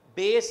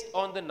based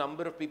on the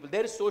number of people.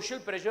 There is social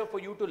pressure for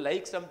you to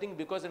like something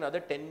because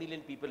another 10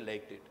 million people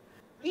liked it.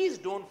 Please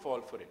don't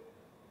fall for it.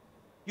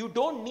 You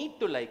don't need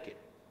to like it.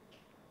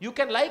 You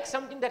can like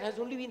something that has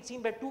only been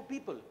seen by 2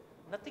 people.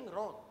 Nothing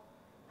wrong.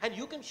 And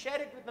you can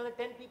share it with another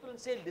 10 people and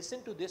say,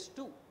 listen to this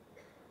too.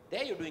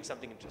 There you're doing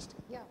something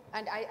interesting. Yeah,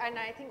 and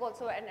I think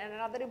also, and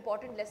another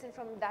important lesson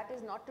from that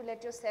is not to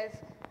let yourself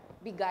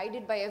be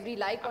guided by every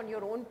like on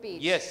your own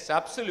page. Yes,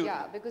 absolutely.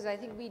 Yeah, because I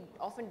think we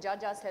often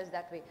judge ourselves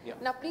that way. Yeah.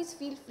 Now, please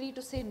feel free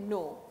to say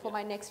no for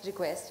my next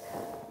request.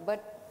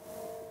 But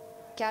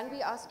can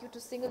we ask you to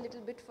sing a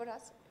little bit for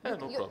us? No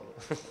problem.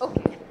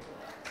 Okay.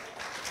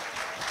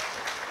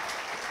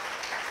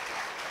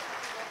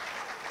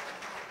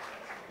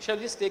 Shall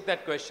we just take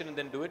that question and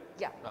then do it?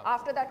 Yeah,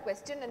 after that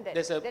question and then,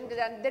 then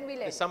we'll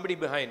end. There's somebody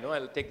behind, no?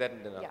 I'll take that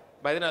and then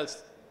by then I'll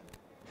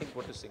think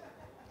what to sing.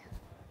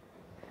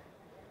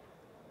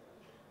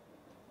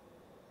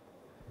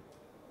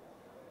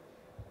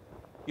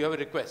 You have a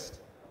request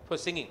for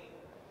singing?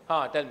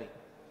 Tell me.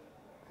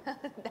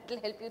 That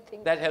will help you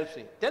think. That helps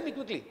me. Tell me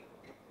quickly.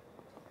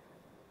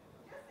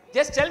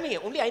 Just tell me,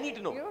 only I need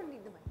to know. You don't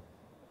need the mic.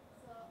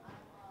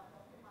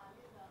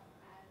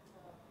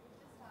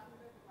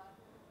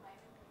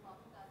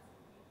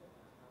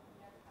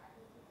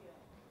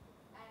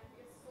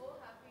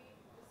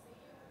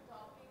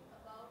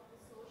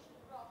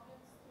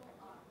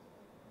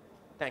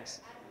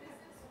 Thanks. And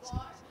this is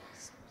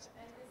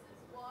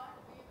what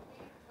we've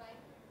been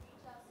trying to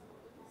teach our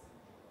students,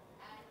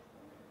 and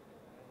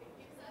it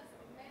gives us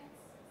immense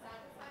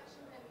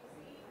satisfaction when we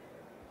see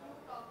you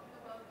talking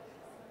about this.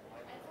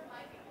 And so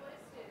my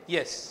request is...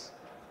 Yes.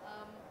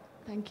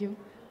 Thank you.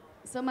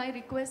 So my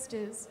request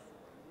is,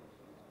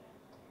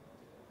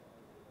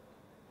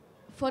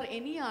 for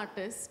any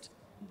artist,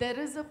 there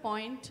is a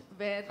point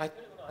where... I thought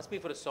you were going to ask me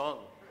for a song.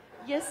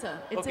 Yes,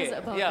 sir. It Okay, is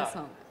about yeah. the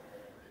song.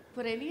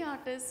 For any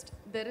artist,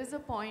 there is a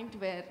point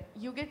where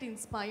you get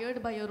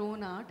inspired by your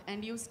own art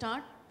and you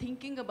start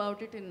thinking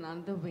about it in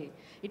another way.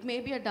 It may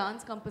be a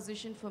dance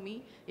composition for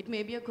me, it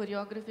may be a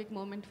choreographic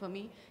moment for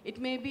me,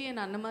 it may be an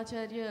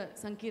Annamacharya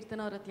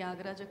Sankirtana or a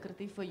Tyagaraja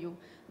Kriti for you,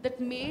 that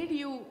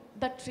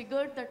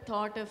triggered that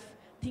thought of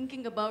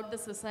thinking about the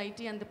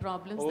society and the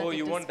problems that it is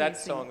you want that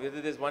facing. song?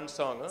 There's one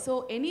song, huh?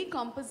 So any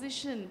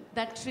composition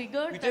that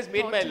triggered You that just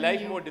made thought my in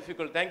life you- more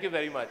difficult. Thank you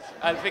very much.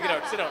 I'll figure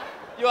out. Sit down.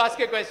 You ask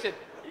a question.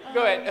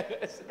 Go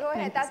ahead. Go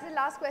ahead. That's the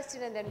last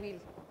question and then we'll...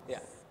 Yeah.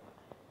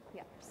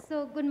 Yeah.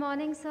 So, good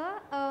morning, sir.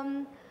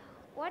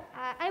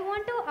 I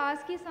want to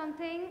ask you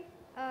something,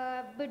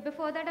 but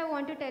before that I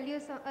want to tell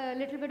you a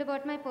little bit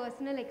about my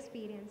personal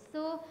experience.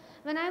 So,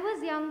 when I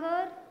was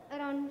younger,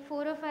 around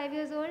 4 or 5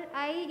 years old,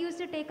 I used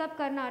to take up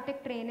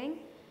Carnatic training,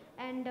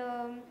 and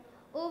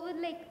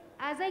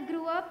as I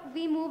grew up,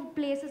 we moved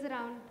places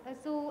around.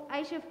 So,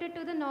 I shifted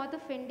to the north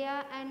of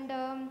India,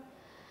 and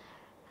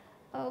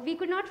we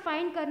could not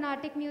find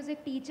Carnatic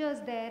music teachers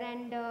there,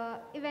 and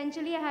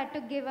eventually I had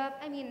to give up.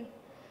 I mean,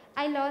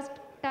 I lost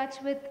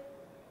touch with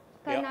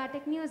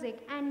Carnatic music,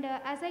 and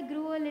as I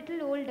grew a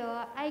little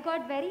older, I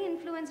got very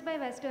influenced by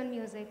Western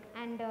music,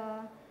 and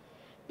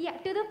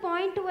to the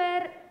point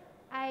where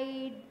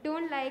I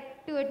don't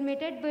like to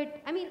admit it,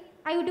 but I mean,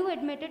 I do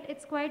admit it.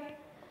 It's quite.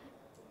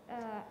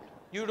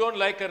 You don't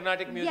like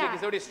Carnatic music? Yeah.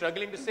 Is that what you're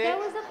struggling to say? There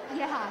was a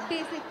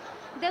basic.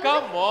 There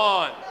Come was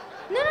on.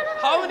 no, no, no,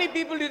 no. How no. many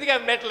people do you think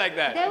I've met like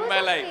that There in was my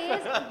a life?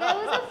 phase. There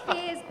was a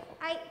phase.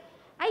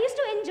 I used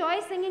to enjoy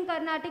singing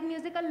Carnatic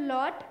music a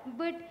lot,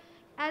 but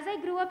as I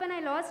grew up and I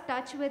lost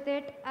touch with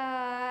it,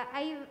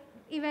 I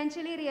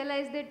eventually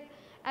realized that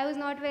I was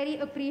not very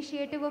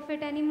appreciative of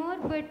it anymore.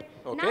 But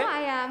Okay. now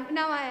I am.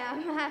 Now I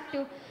am. I have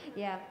to.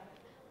 Yeah.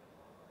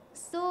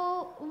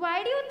 So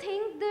why do you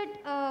think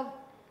that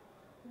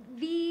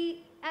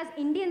we as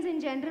Indians in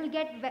general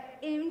get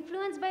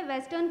influenced by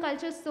Western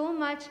culture so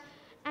much,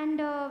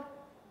 and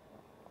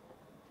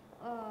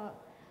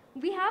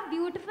we have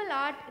beautiful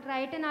art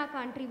right in our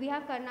country. We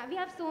have we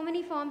have so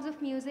many forms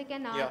of music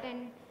and art, Yeah.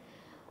 and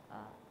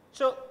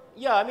So,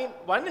 yeah, I mean,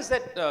 one is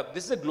that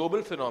this is a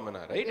global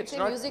phenomena, right? It's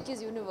music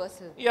is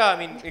universal. Yeah, I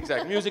mean,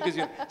 exactly. Music is.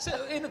 So,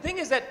 the thing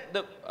is that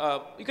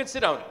you can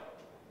sit down.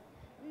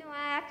 no,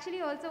 I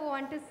actually also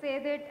want to say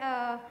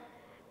that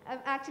I'm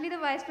actually the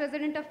vice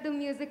president of the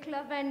music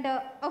club and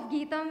of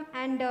Geetam,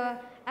 and I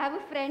have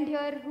a friend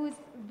here who's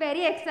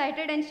very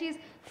excited, and she's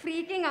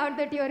freaking out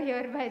that you're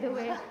here, by the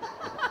way.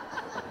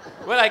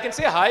 Well, I can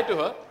say hi to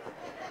her.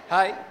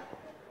 Hi.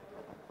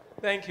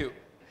 Thank you.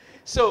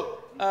 So,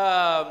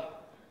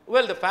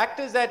 well, the fact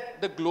is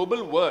that the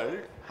global world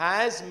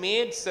has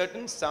made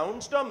certain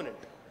sounds dominant.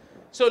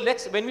 So,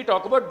 when we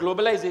talk about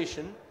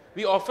globalization,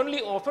 we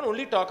often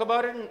only talk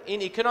about it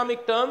in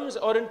economic terms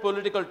or in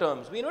political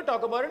terms. We don't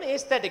talk about it in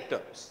aesthetic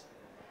terms.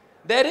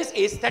 There is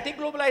aesthetic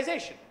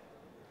globalization.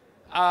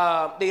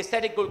 The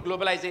aesthetic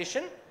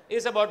globalization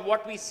is about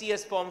what we see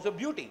as forms of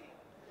beauty.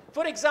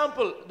 For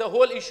example, the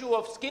whole issue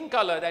of skin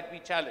color that we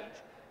challenge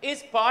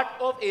is part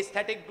of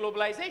aesthetic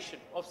globalization,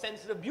 of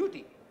senses of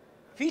beauty.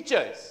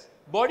 Features,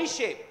 body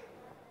shape,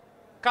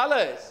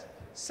 colors,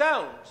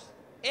 sounds,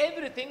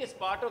 everything is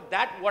part of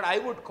that, what I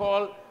would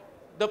call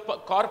the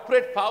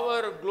corporate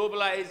power of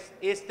globalized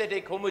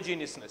aesthetic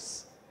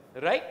homogeneousness,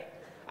 right?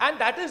 And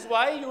that is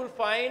why you will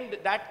find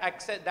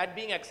that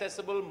being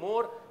accessible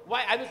more.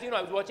 Why I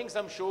was watching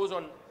some shows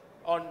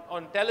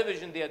on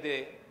television the other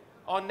day,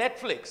 on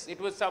Netflix.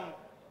 It was some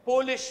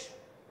Polish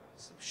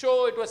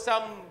show, it was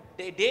some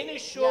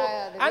Danish show,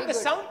 and the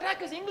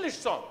soundtrack is English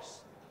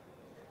songs.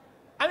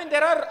 I mean,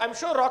 there are, I'm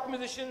sure, rock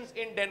musicians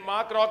in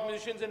Denmark, rock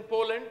musicians in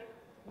Poland.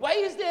 Why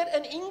is there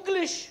an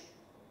English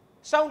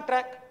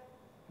soundtrack?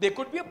 There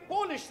could be a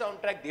Polish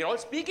soundtrack. They're all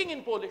speaking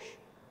in Polish.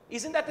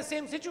 Isn't that the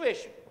same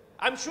situation?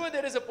 I'm sure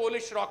there is a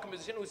Polish rock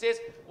musician who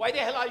says, why the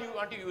hell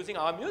aren't you using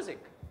our music?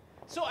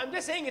 So I'm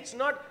just saying it's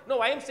not, no,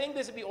 I am saying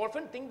this, we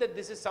often think that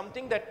this is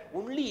something that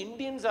only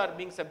Indians are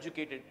being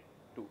subjugated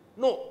to.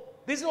 No,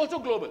 this is also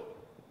global.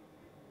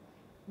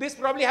 This is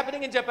probably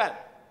happening in Japan.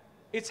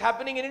 It's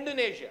happening in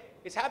Indonesia.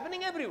 It's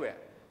happening everywhere.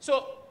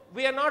 So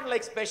we are not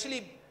like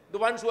specially the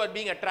ones who are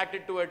being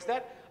attracted towards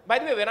that. By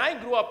the way, when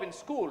I grew up in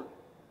school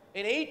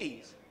in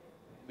 80s,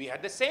 we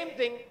had the same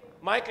thing.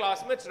 My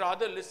classmates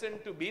rather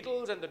listened to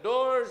Beatles and the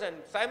Doors and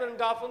Simon and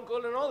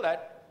Garfunkel and all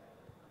that.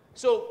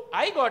 So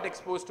I got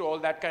exposed to all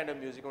that kind of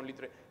music only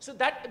through. So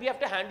that we have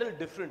to handle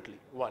differently,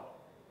 one.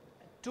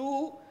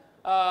 Two,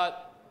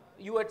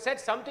 you had said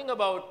something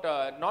about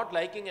not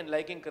liking and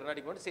liking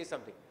Carnatic. I want to say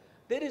something.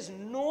 There is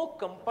no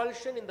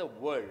compulsion in the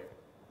world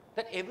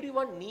that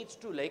everyone needs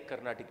to like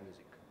Carnatic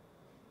music.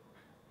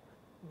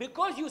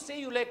 Because you say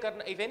you like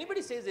Carnatic, if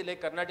anybody says they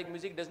like Carnatic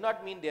music, does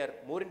not mean they are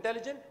more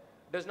intelligent,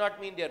 does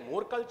not mean they are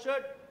more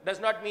cultured, does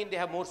not mean they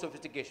have more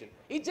sophistication.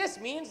 It just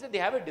means that they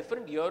have a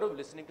different ear of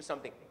listening to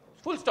something.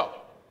 Full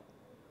stop.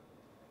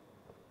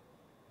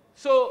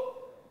 So,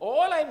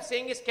 all I'm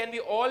saying is, can we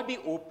all be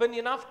open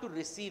enough to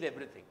receive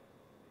everything?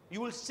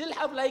 You will still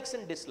have likes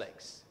and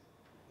dislikes,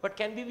 but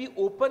can we be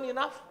open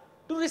enough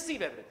to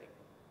receive everything?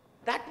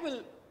 That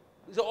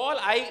is all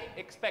I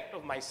expect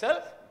of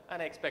myself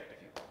and I expect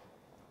of you.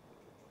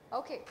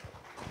 Okay.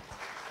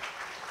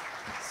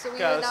 So we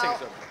Yeah, will I'll sing now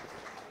something.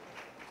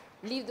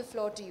 leave the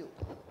floor to you.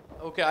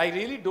 Okay, I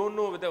really don't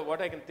know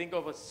what I can think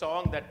of a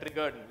song that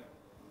triggered me.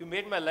 You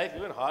made my life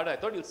even harder. I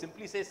thought you'll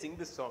simply say, sing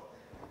this song.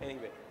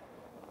 Anyway.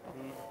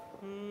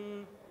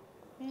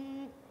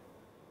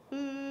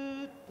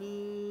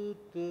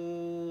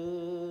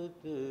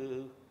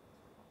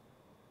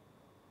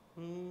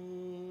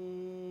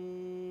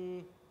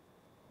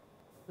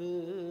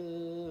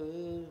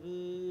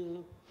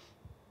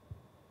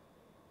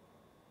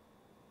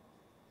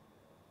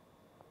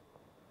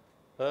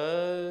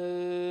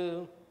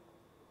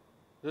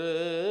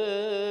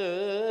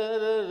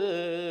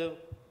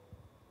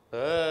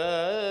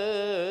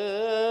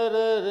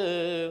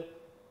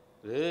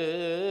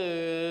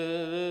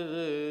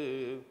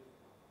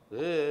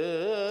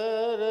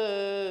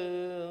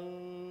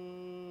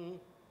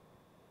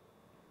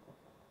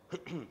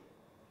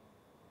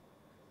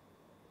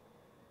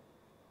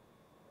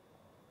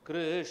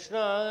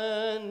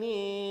 Krishna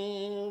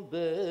ni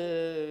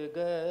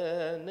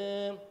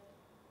begane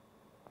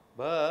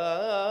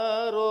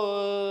baro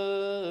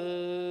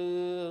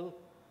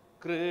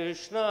Krishna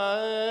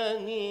Krishna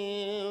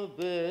ni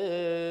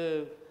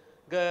be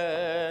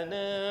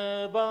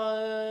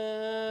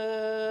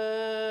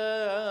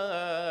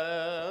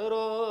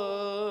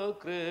ganabaro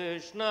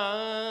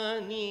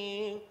Krishna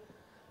ni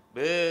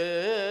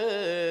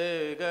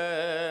be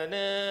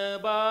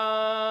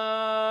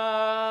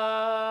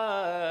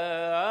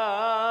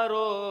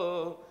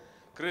ganabaro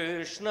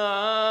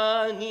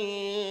Krishna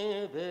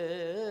ni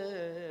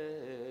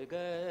be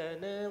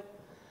ganabaro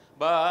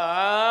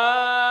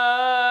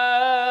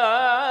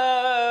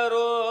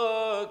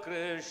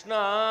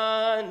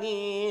Krishna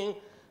ni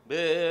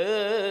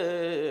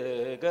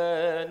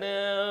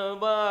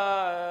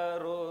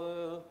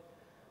beganabaro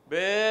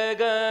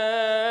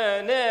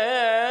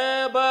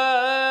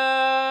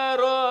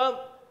beganabaro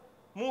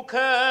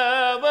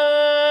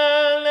mukhavale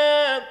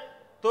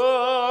toro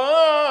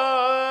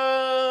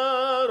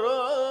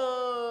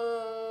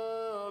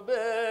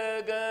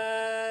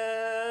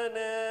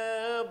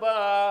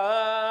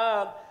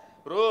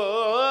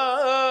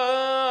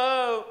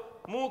beganabaro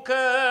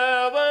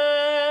mukhavale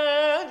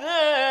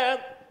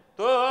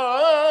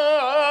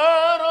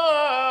toro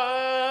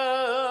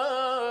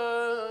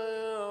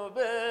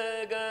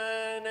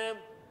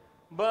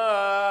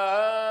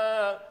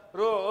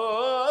beganabaro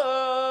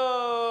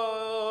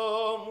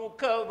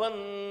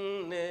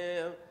mukhavanne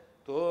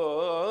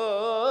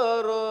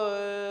toro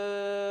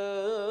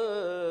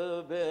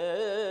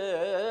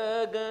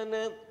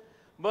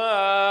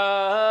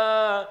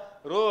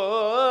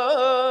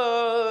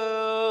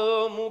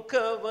beganabaro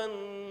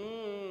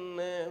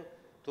mukhavanne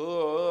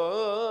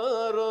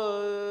toro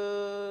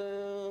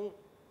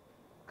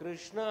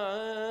Krishna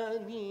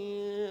ni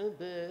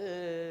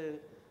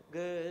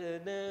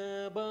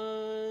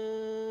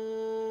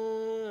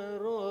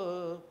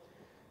beganabaro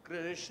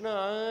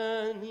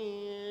Krishna ni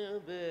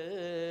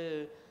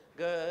beganabaro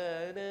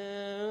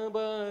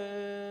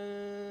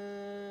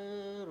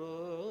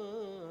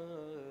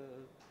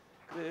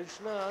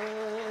Krishna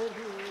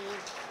ni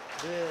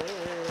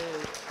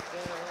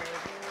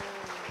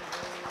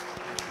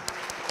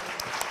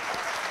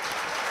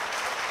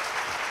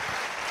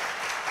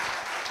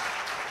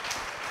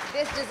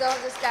This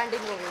deserves a standing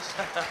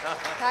ovation.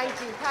 Thank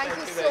you. Thank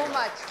you very so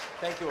much.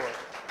 Thank you all.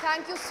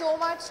 Thank you so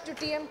much to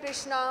TM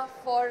Krishna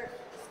for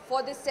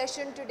this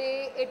session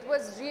today. It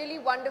was really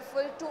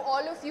wonderful. To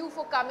all of you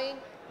for coming,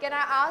 can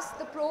I ask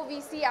the Pro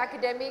VC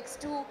academics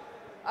to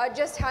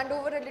just hand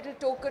over a little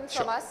token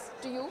from Sure. us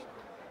to you?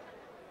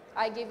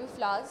 I gave you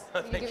flowers.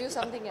 We'll Thank give you you.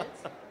 something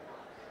else.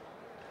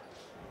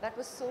 That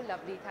was so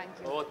lovely. Thank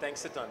you. Oh,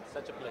 thanks a ton.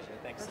 Such a pleasure.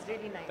 Thanks. It was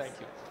really nice. Thank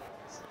you.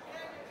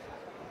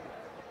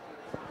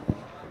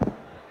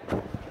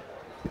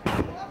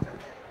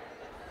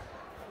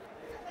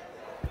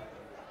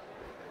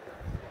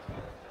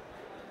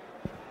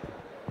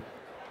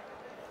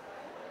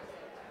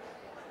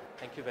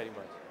 Thank you very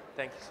much.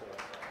 Thank you so much.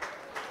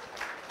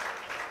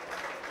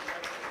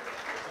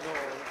 No,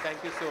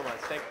 thank you so much.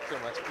 Thank you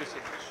so much. Appreciate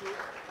it.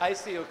 I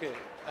see. Okay.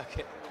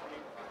 Okay.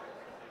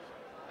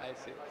 I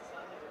see.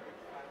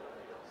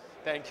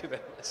 Thank you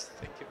very much.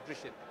 Thank you.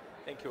 Appreciate it.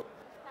 Thank you.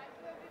 Thank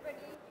you,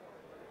 everybody.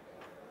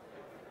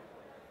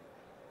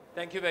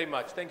 Thank you very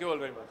much. Thank you all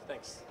very much.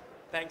 Thanks.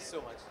 Thanks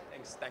so much.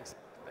 Thanks. Thanks.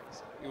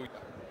 Thanks. You.